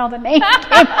that's not how the name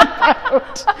came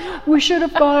about. We should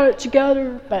have got it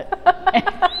together, but...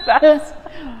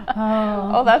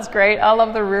 that's great. I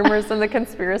love the rumors and the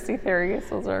conspiracy theories.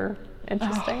 Those are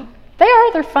interesting.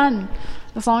 They're fun,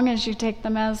 as long as you take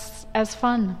them as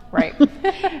fun. Right.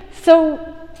 So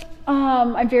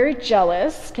I'm very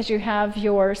jealous because you have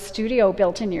your studio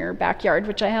built in your backyard,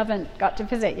 which I haven't got to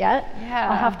visit yet. Yeah.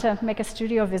 I'll have to make a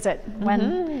studio visit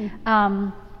when.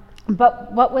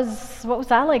 But what was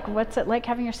that like? What's it like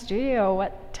having your studio?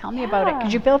 Tell me about it,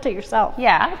 because you built it yourself.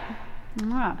 Yeah.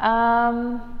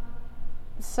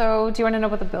 So do you want to know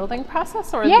about the building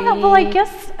process, or or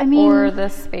the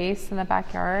space in the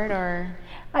backyard, or?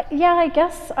 Yeah, I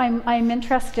guess I'm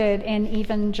interested in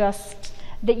even just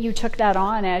that you took that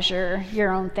on as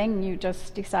your own thing. You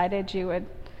just decided you would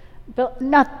build.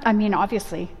 Not, I mean,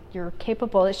 obviously you're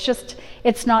capable. It's just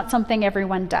it's not something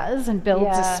everyone does and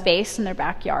builds a space in their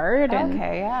backyard. And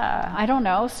Okay, yeah. I don't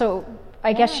know. So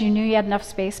I guess you knew you had enough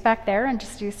space back there and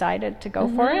just decided to go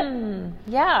for it.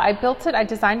 Yeah, I built it. I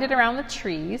designed it around the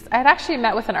trees. I had actually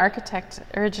met with an architect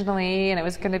originally, and it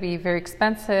was going to be very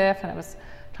expensive, and it was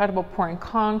tried about pouring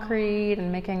concrete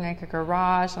and making like a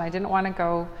garage, and I didn't want to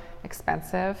go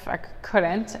expensive. I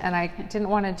couldn't, and I didn't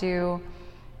want to do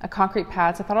a concrete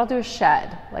pad, so I thought I'll do a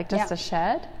shed, like just a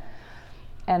shed,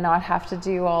 and not have to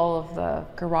do all of the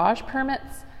garage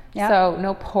permits. So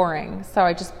no pouring. So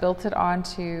I just built it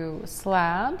onto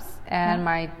slabs, and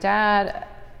my dad,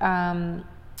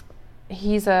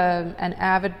 he's an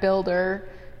avid builder,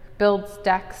 builds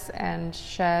decks and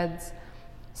sheds.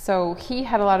 So he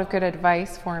had a lot of good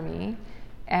advice for me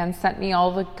and sent me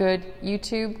all the good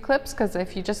YouTube clips, because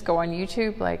if you just go on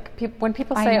YouTube, like when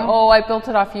people say, oh, I built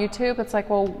it off YouTube, it's like,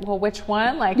 well, which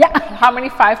one? Like how many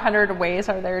 500 ways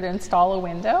are there to install a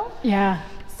window? Yeah.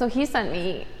 So he sent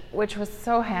me, which was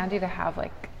so handy to have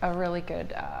like a really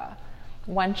good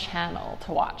one channel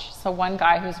to watch. So one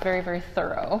guy who's very, very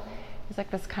thorough. He's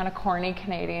like this kind of corny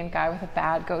Canadian guy with a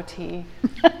bad goatee.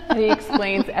 And he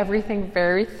explains everything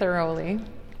very thoroughly.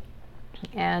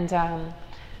 And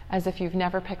as if you've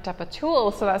never picked up a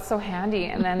tool, so that's so handy.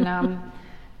 And then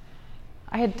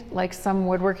I had like some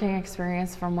woodworking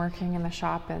experience from working in the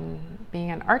shop and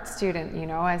being an art student, you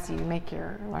know, as you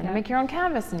learn to make your own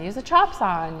canvas and use a chop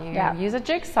saw and you use a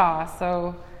jigsaw.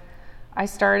 So I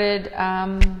started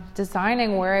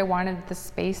designing where I wanted the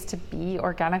space to be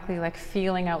organically, like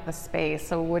feeling out the space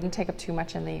so it wouldn't take up too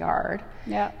much in the yard.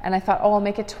 Yeah. And I thought, oh, I'll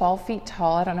make it 12 feet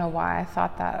tall. I don't know why I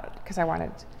thought that, because I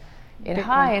wanted it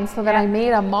high. And so then I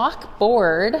made a mock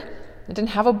board. I didn't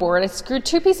have a board. I screwed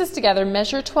two pieces together,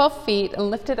 measured 12 feet,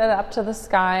 and lifted it up to the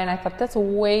sky. And I thought, that's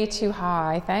way too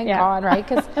high. Thank God, right?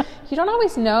 Because you don't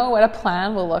always know what a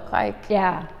plan will look like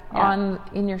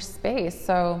in your space.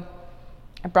 So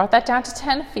I brought that down to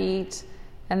 10 feet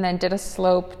and then did a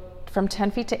slope from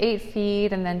 10 feet to 8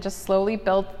 feet, and then just slowly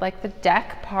built like the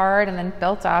deck part, and then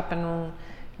built up, and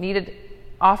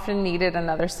often needed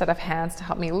another set of hands to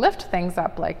help me lift things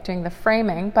up, like doing the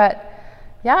framing. But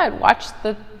yeah, I'd watch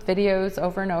the videos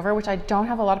over and over, which I don't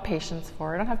have a lot of patience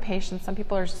for. I don't have patience. Some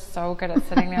people are so good at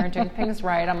sitting there and doing things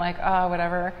right. I'm like, oh,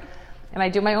 whatever. And I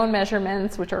do my own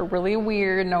measurements, which are really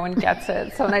weird. No one gets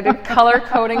it. So when I did color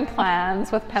coding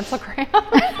plans with pencil crayons,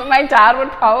 my dad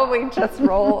would probably just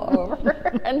roll over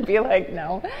and be like,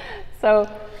 no. So,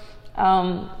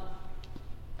 But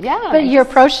you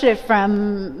approached it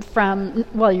from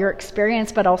your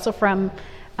experience, but also from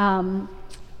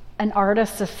an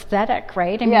artist's aesthetic,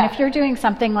 right? I mean, if you're doing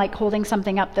something like holding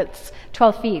something up that's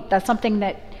 12 feet, that's something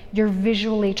that you're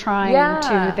visually trying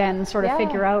to then sort of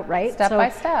figure out, right? Step by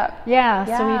step. Yeah.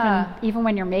 So even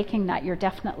when you're making that, you're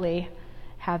definitely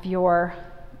have your,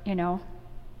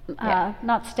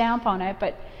 not stamp on it,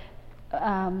 but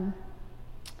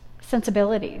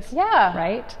sensibilities. Yeah.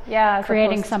 Right? Yeah.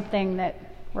 Creating something that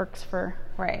works for.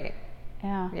 Right.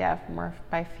 Yeah. Yeah. More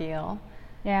by feel.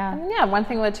 Yeah. And one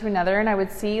thing led to another, and I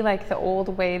would see like the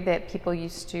old way that people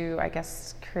used to, I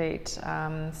guess, create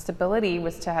stability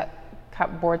was to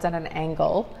cut boards at an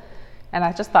angle, and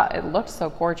I just thought it looked so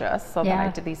gorgeous. So then I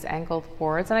did these angled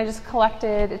boards, and I just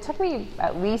collected. It took me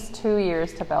at least 2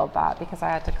 years to build that, because I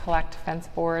had to collect fence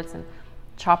boards and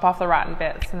chop off the rotten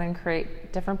bits and then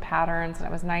create different patterns. And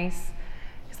it was nice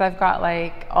because I've got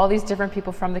like all these different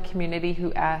people from the community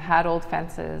who had old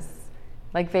fences.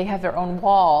 Like they have their own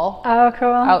wall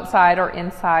outside or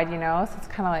inside, so it's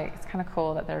kind of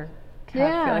cool that they're kind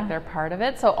of feel like they're part of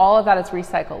it. So all of that is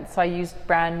recycled. So I used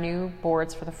brand new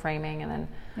boards for the framing, and then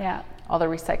all the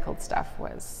recycled stuff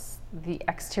was the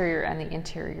exterior and the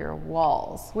interior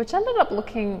walls, which ended up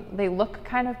they look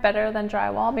kind of better than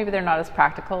drywall. Maybe they're not as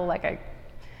practical, like I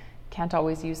can't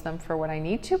always use them for what I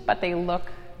need to, but they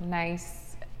look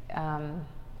nice.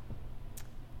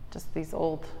 Just these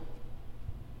old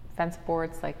fence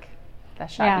boards, like the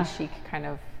shabby chic kind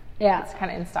of, it's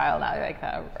kind of in style now, like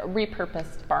the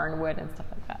repurposed barn wood and stuff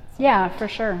like that. So. Yeah, for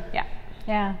sure. Yeah.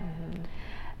 Mm-hmm.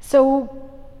 So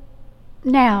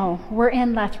now we're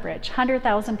in Lethbridge.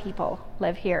 100,000 people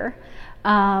live here.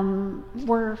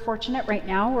 We're fortunate right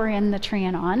now. We're in the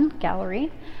Trianon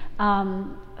Gallery.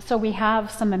 So we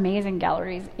have some amazing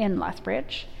galleries in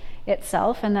Lethbridge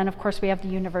itself, and then of course we have the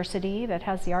university that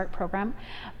has the art program.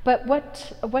 But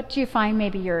what do you find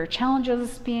maybe your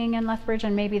challenges being in Lethbridge,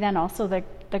 and maybe then also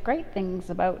the great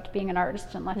things about being an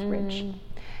artist in Lethbridge?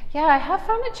 Yeah, I have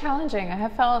found it challenging. I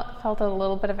have felt a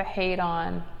little bit of a hate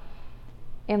on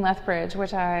in Lethbridge,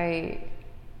 which I'm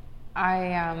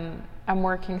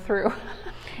working through.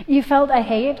 You felt a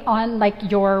hate on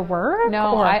like your work?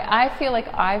 No, I feel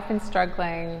like I've been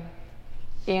struggling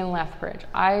in Lethbridge.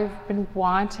 I've been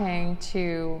wanting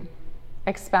to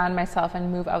expand myself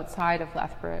and move outside of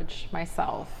Lethbridge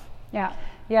myself. Yeah.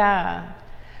 Yeah.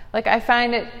 Like I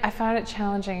found it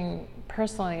challenging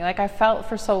personally. Like I felt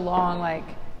for so long like,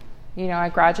 you know, I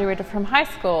graduated from high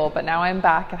school, but now I'm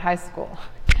back at high school.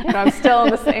 You know, I'm still in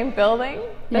the same building.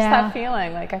 Just that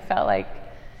feeling. Like I felt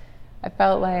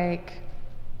like,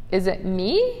 is it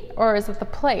me or is it the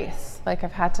place? Like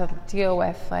I've had to deal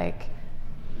with like,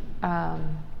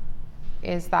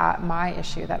 is that my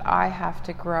issue that I have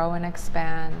to grow and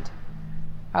expand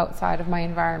outside of my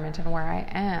environment and where I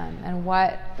am? And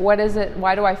what is it?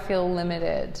 Why do I feel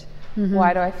limited? Mm-hmm.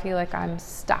 Why do I feel like I'm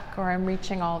stuck or I'm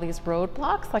reaching all these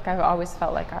roadblocks? Like I've always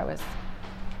felt like I was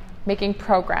making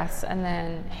progress and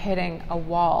then hitting a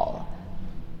wall.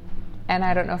 And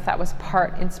I don't know if that was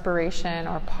part inspiration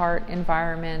or part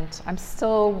environment. I'm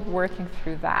still working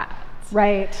through that.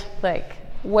 Right. Like,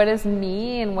 what is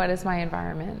me and what is my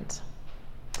environment?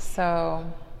 So,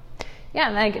 yeah,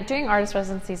 and like doing artist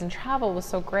residencies and travel was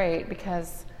so great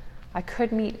because I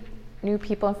could meet new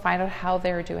people and find out how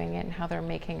they're doing it and how they're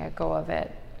making a go of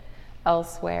it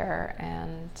elsewhere.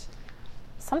 And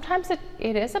sometimes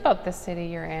it is about the city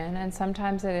you're in, and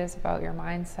sometimes it is about your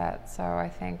mindset. So I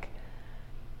think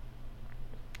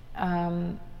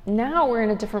now we're in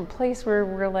a different place where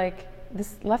we're like,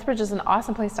 this Lethbridge is an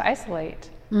awesome place to isolate.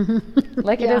 Mm-hmm.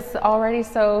 Like it is already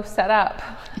so set up,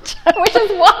 which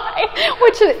is why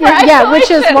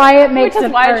it makes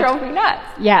it why it drove me nuts.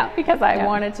 Yeah, because I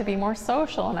wanted to be more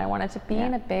social and I wanted to be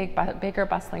in a bigger,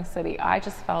 bustling city. I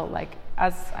just felt like,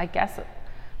 as I guess,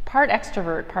 part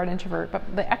extrovert, part introvert,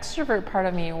 but the extrovert part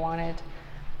of me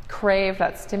craved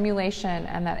that stimulation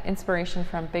and that inspiration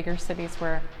from bigger cities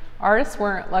where artists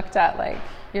weren't looked at like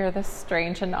you're this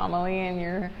strange anomaly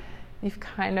and you've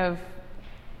kind of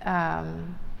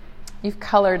you've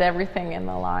colored everything in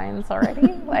the lines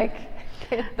already. Like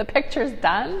the picture's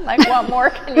done. Like what more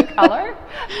can you color?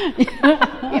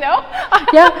 You know?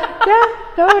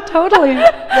 No, totally.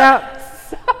 Yeah.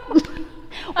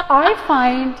 I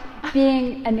find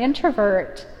being an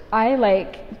introvert, I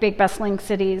like big bustling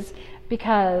cities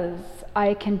because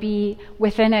I can be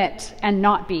within it and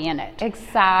not be in it.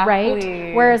 Exactly.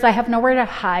 Right? Whereas I have nowhere to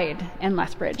hide in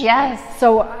Lethbridge. Yes.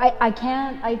 So I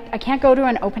can't go to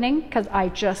an opening because I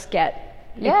just it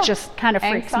just kind of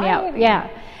freaks me out. Yeah.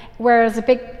 Whereas a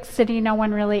big city,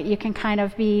 you can kind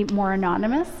of be more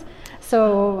anonymous.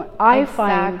 So I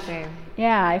find,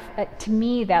 to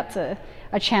me that's a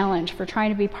challenge for trying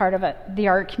to be part of the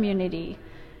art community.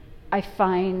 I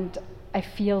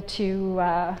feel too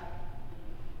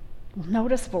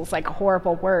noticeable is like a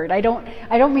horrible word. I don't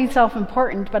mean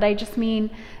self-important, but I just mean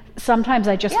sometimes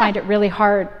I just find it really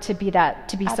hard to be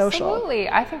social. Absolutely.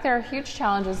 I think there are huge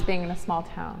challenges being in a small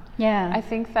town. Yeah. I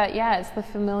think that it's the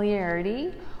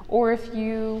familiarity, or if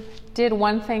you did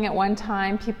one thing at one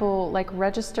time, people like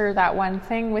register that one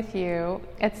thing with you.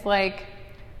 It's like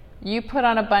you put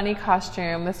on a bunny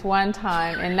costume this one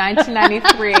time in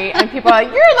 1993 and people are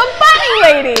like, you're the bunny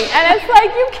lady. And it's like,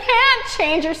 you can't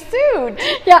change your suit.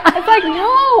 Yeah. It's like,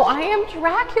 no, I am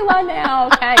Dracula now.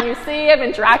 Can't you see? I've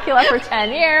been Dracula for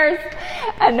 10 years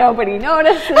and nobody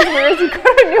notices. Whereas you go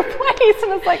to a new place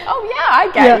and it's like, oh yeah,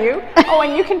 I get you. Oh,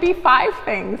 and you can be 5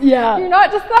 things. Yeah. You're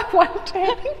not just that one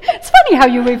thing. It's funny how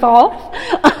you evolve.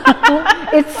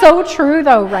 It's so true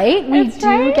though, right?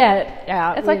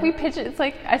 It's like we pitch it. It's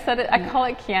like I said, I call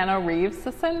it Keanu Reeves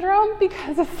syndrome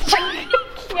because it's like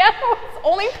Keanu is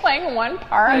only playing one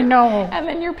part. I know. And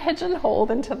then you're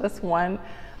pigeonholed into this one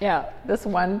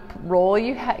role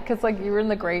you had, because like you were in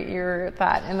the grade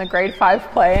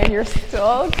 5 play and you're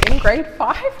still in grade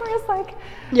 5, whereas like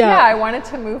I wanted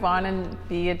to move on and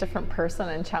be a different person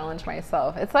and challenge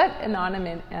myself. It's that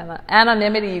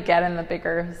anonymity you get in the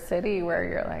bigger city where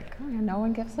you're like, oh, no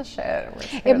one gives a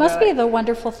shit. It must be the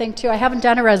wonderful thing too. I haven't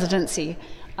done a residency,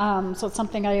 so it's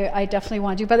something I definitely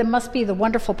want to do, but it must be the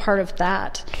wonderful part of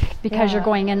that because you're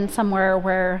going in somewhere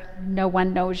where no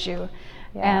one knows you.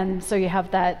 Yeah. And so you have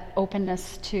that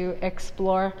openness to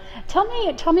explore. Tell me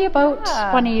about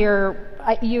one of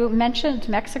you mentioned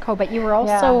Mexico, but you were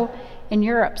also in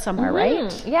Europe somewhere,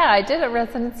 right? Yeah, I did a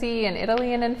residency in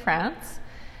Italy and in France.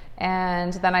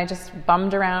 And then I just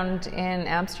bummed around in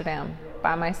Amsterdam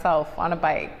by myself on a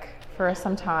bike for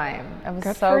some time. It was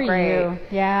Good so for great. You.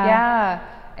 Yeah. Yeah.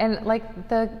 And like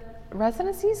the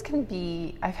residencies can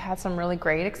be, I've had some really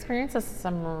great experiences,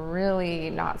 some really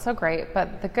not so great,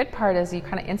 but the good part is you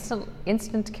kind of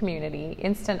instant community,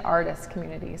 instant artist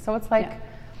community. So it's like,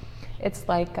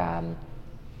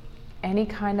 any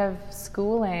kind of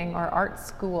schooling or art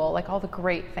school, like all the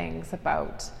great things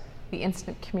about the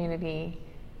instant community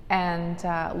and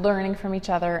learning from each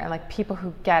other, and like people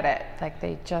who get it, like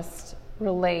they just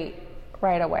relate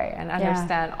right away and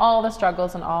understand all the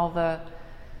struggles and all the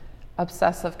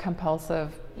obsessive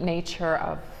compulsive nature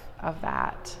of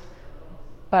that,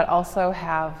 but also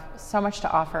have so much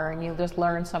to offer, and you just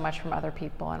learn so much from other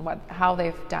people and how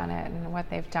they've done it and what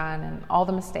they've done and all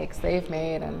the mistakes they've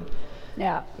made. And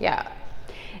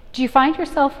do you find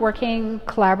yourself working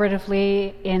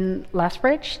collaboratively in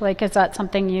Lethbridge? Like, is that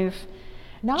something you've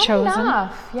chosen?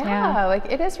 Enough.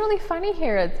 Like, it is really funny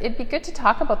here. It'd be good to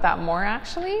talk about that more,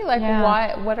 actually. Like,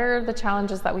 what are the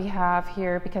challenges that we have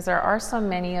here? Because there are so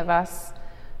many of us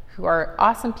who are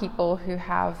awesome people who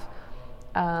have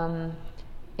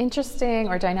interesting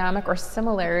or dynamic or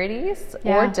similarities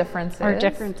or differences.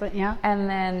 And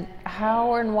then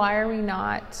how and why are we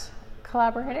not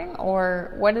collaborating?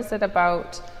 Or what is it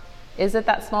about? Is it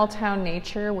that small town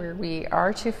nature where we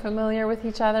are too familiar with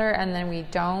each other and then we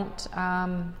don't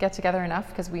get together enough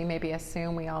because we maybe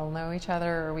assume we all know each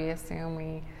other, or we assume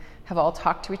we have all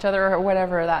talked to each other, or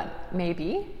whatever that may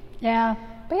be? Yeah.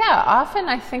 But often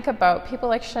I think about people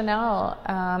like Chanel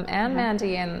and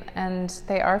Mandy, and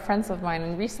they are friends of mine,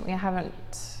 and recently I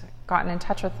haven't gotten in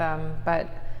touch with them, but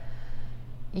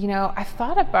I've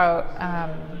thought about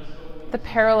the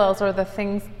parallels or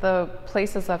the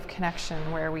places of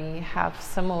connection where we have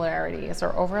similarities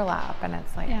or overlap, and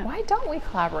it's like, why don't we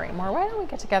collaborate more? Why don't we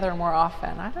get together more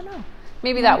often? I don't know.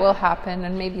 Maybe that will happen,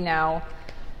 and maybe now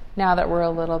that we're a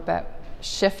little bit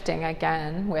shifting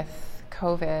again with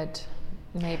COVID,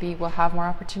 maybe we'll have more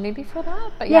opportunity for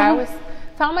that. But I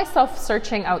found myself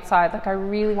searching outside. Like, I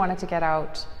really wanted to get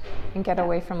out and get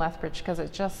away from Lethbridge because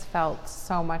it just felt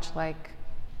so much like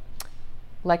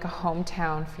a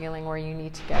hometown feeling where you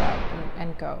need to get out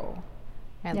and go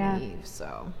and leave.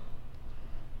 So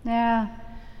I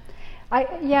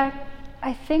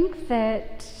think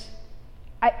that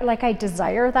I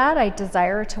desire that. I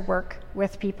desire to work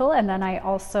with people, and then I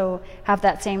also have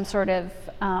that same sort of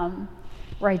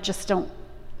where I just don't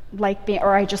like being,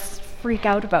 or I just freak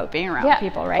out about being around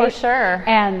people, right? For sure.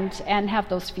 And have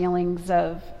those feelings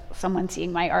of someone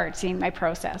seeing my art, seeing my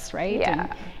process, right?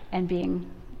 And being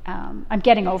I'm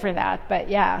getting over that, but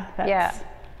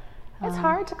it's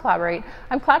hard to collaborate.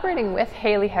 I'm collaborating with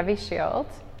Haley Heavyshield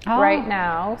right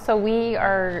now. So we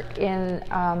are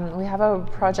we have a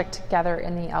project together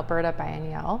in the Alberta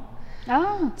Biennial.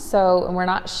 So, and we're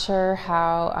not sure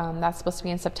how that's supposed to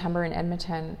be in September in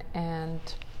Edmonton, and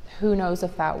who knows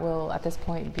if that will at this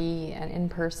point be an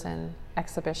in-person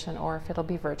exhibition or if it'll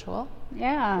be virtual.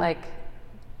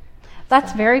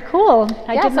 That's very cool.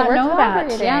 I did not know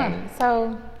that.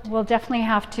 So we'll definitely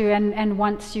have to, and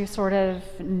once you sort of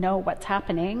know what's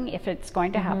happening, if it's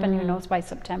going to happen, who knows, by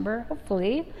September,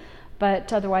 hopefully.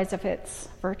 But otherwise, if it's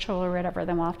virtual or whatever,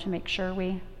 then we'll have to make sure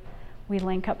we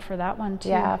link up for that one too.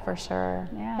 Yeah, for sure.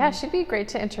 Yeah, she'd be great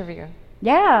to interview.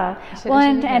 Yeah. Well,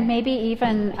 and maybe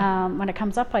even when it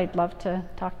comes up, I'd love to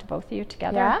talk to both of you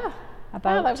together.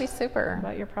 About that'd be super.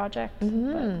 About your project.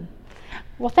 But,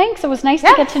 well, thanks. It was nice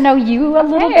to get to know you a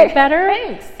little bit better.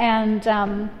 Thanks.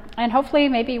 And hopefully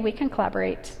maybe we can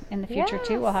collaborate in the future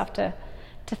too. We'll have to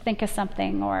think of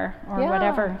something or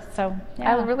whatever. So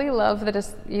I really love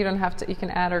that you don't have to, you can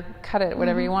add or cut it,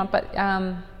 whatever you want, but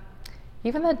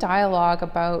even the dialogue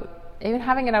about even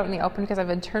having it out in the open, because I've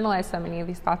internalized so many of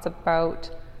these thoughts about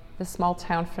the small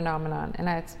town phenomenon, and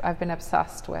I've been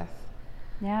obsessed with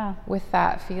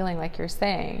that feeling, like you're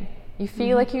saying. You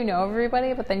feel like you know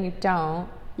everybody, but then you don't.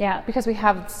 Yeah. Because we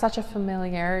have such a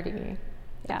familiarity.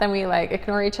 Yeah. Then we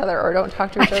ignore each other or don't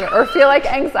talk to each other or feel like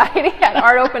anxiety at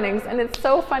art openings. And it's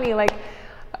so funny.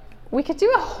 We could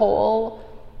do a whole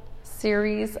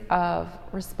series of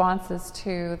responses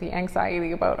to the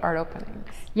anxiety about art openings.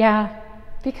 Yeah.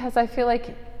 Because I feel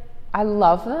like I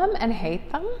love them and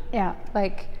hate them. Yeah.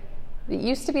 It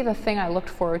used to be the thing I looked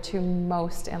forward to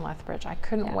most in Lethbridge. I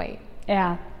couldn't wait.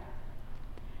 Yeah.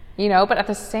 But at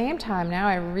the same time, now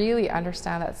I really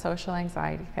understand that social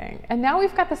anxiety thing. And now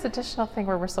we've got this additional thing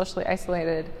where we're socially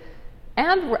isolated,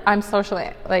 and I'm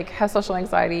have social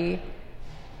anxiety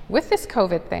with this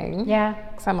COVID thing. Yeah.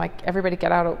 Because I'm like, everybody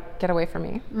get away from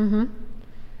me. Mm-hmm.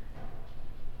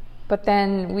 But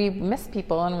then we miss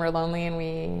people, and we're lonely, and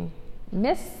we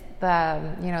miss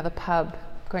the pub,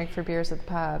 going for beers at the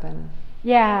pub, and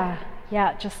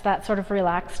Yeah, just that sort of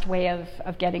relaxed way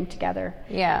of getting together.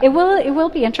 Yeah. It will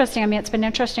be interesting. I mean, it's been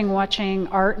interesting watching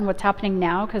art and what's happening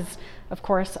now, because of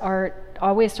course art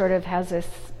always sort of has this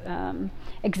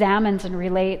examines and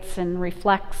relates and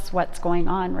reflects what's going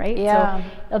on, right? Yeah. So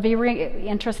it'll be really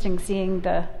interesting seeing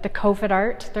the COVID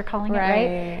art, they're calling it,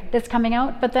 right? That's coming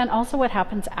out, but then also what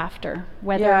happens after,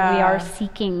 whether we are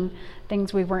seeking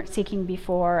things we weren't seeking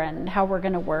before, and how we're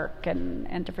going to work,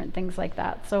 and different things like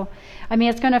that. So, I mean,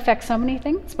 it's going to affect so many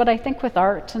things, but I think with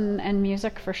art and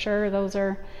music, for sure, those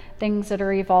are things that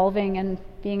are evolving and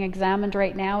being examined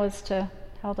right now as to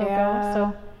how they'll go.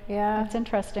 So, it's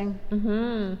interesting.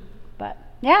 Mm-hmm. But,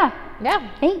 yeah. Yeah.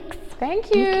 Thanks.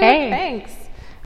 Thank you. Okay. Thanks.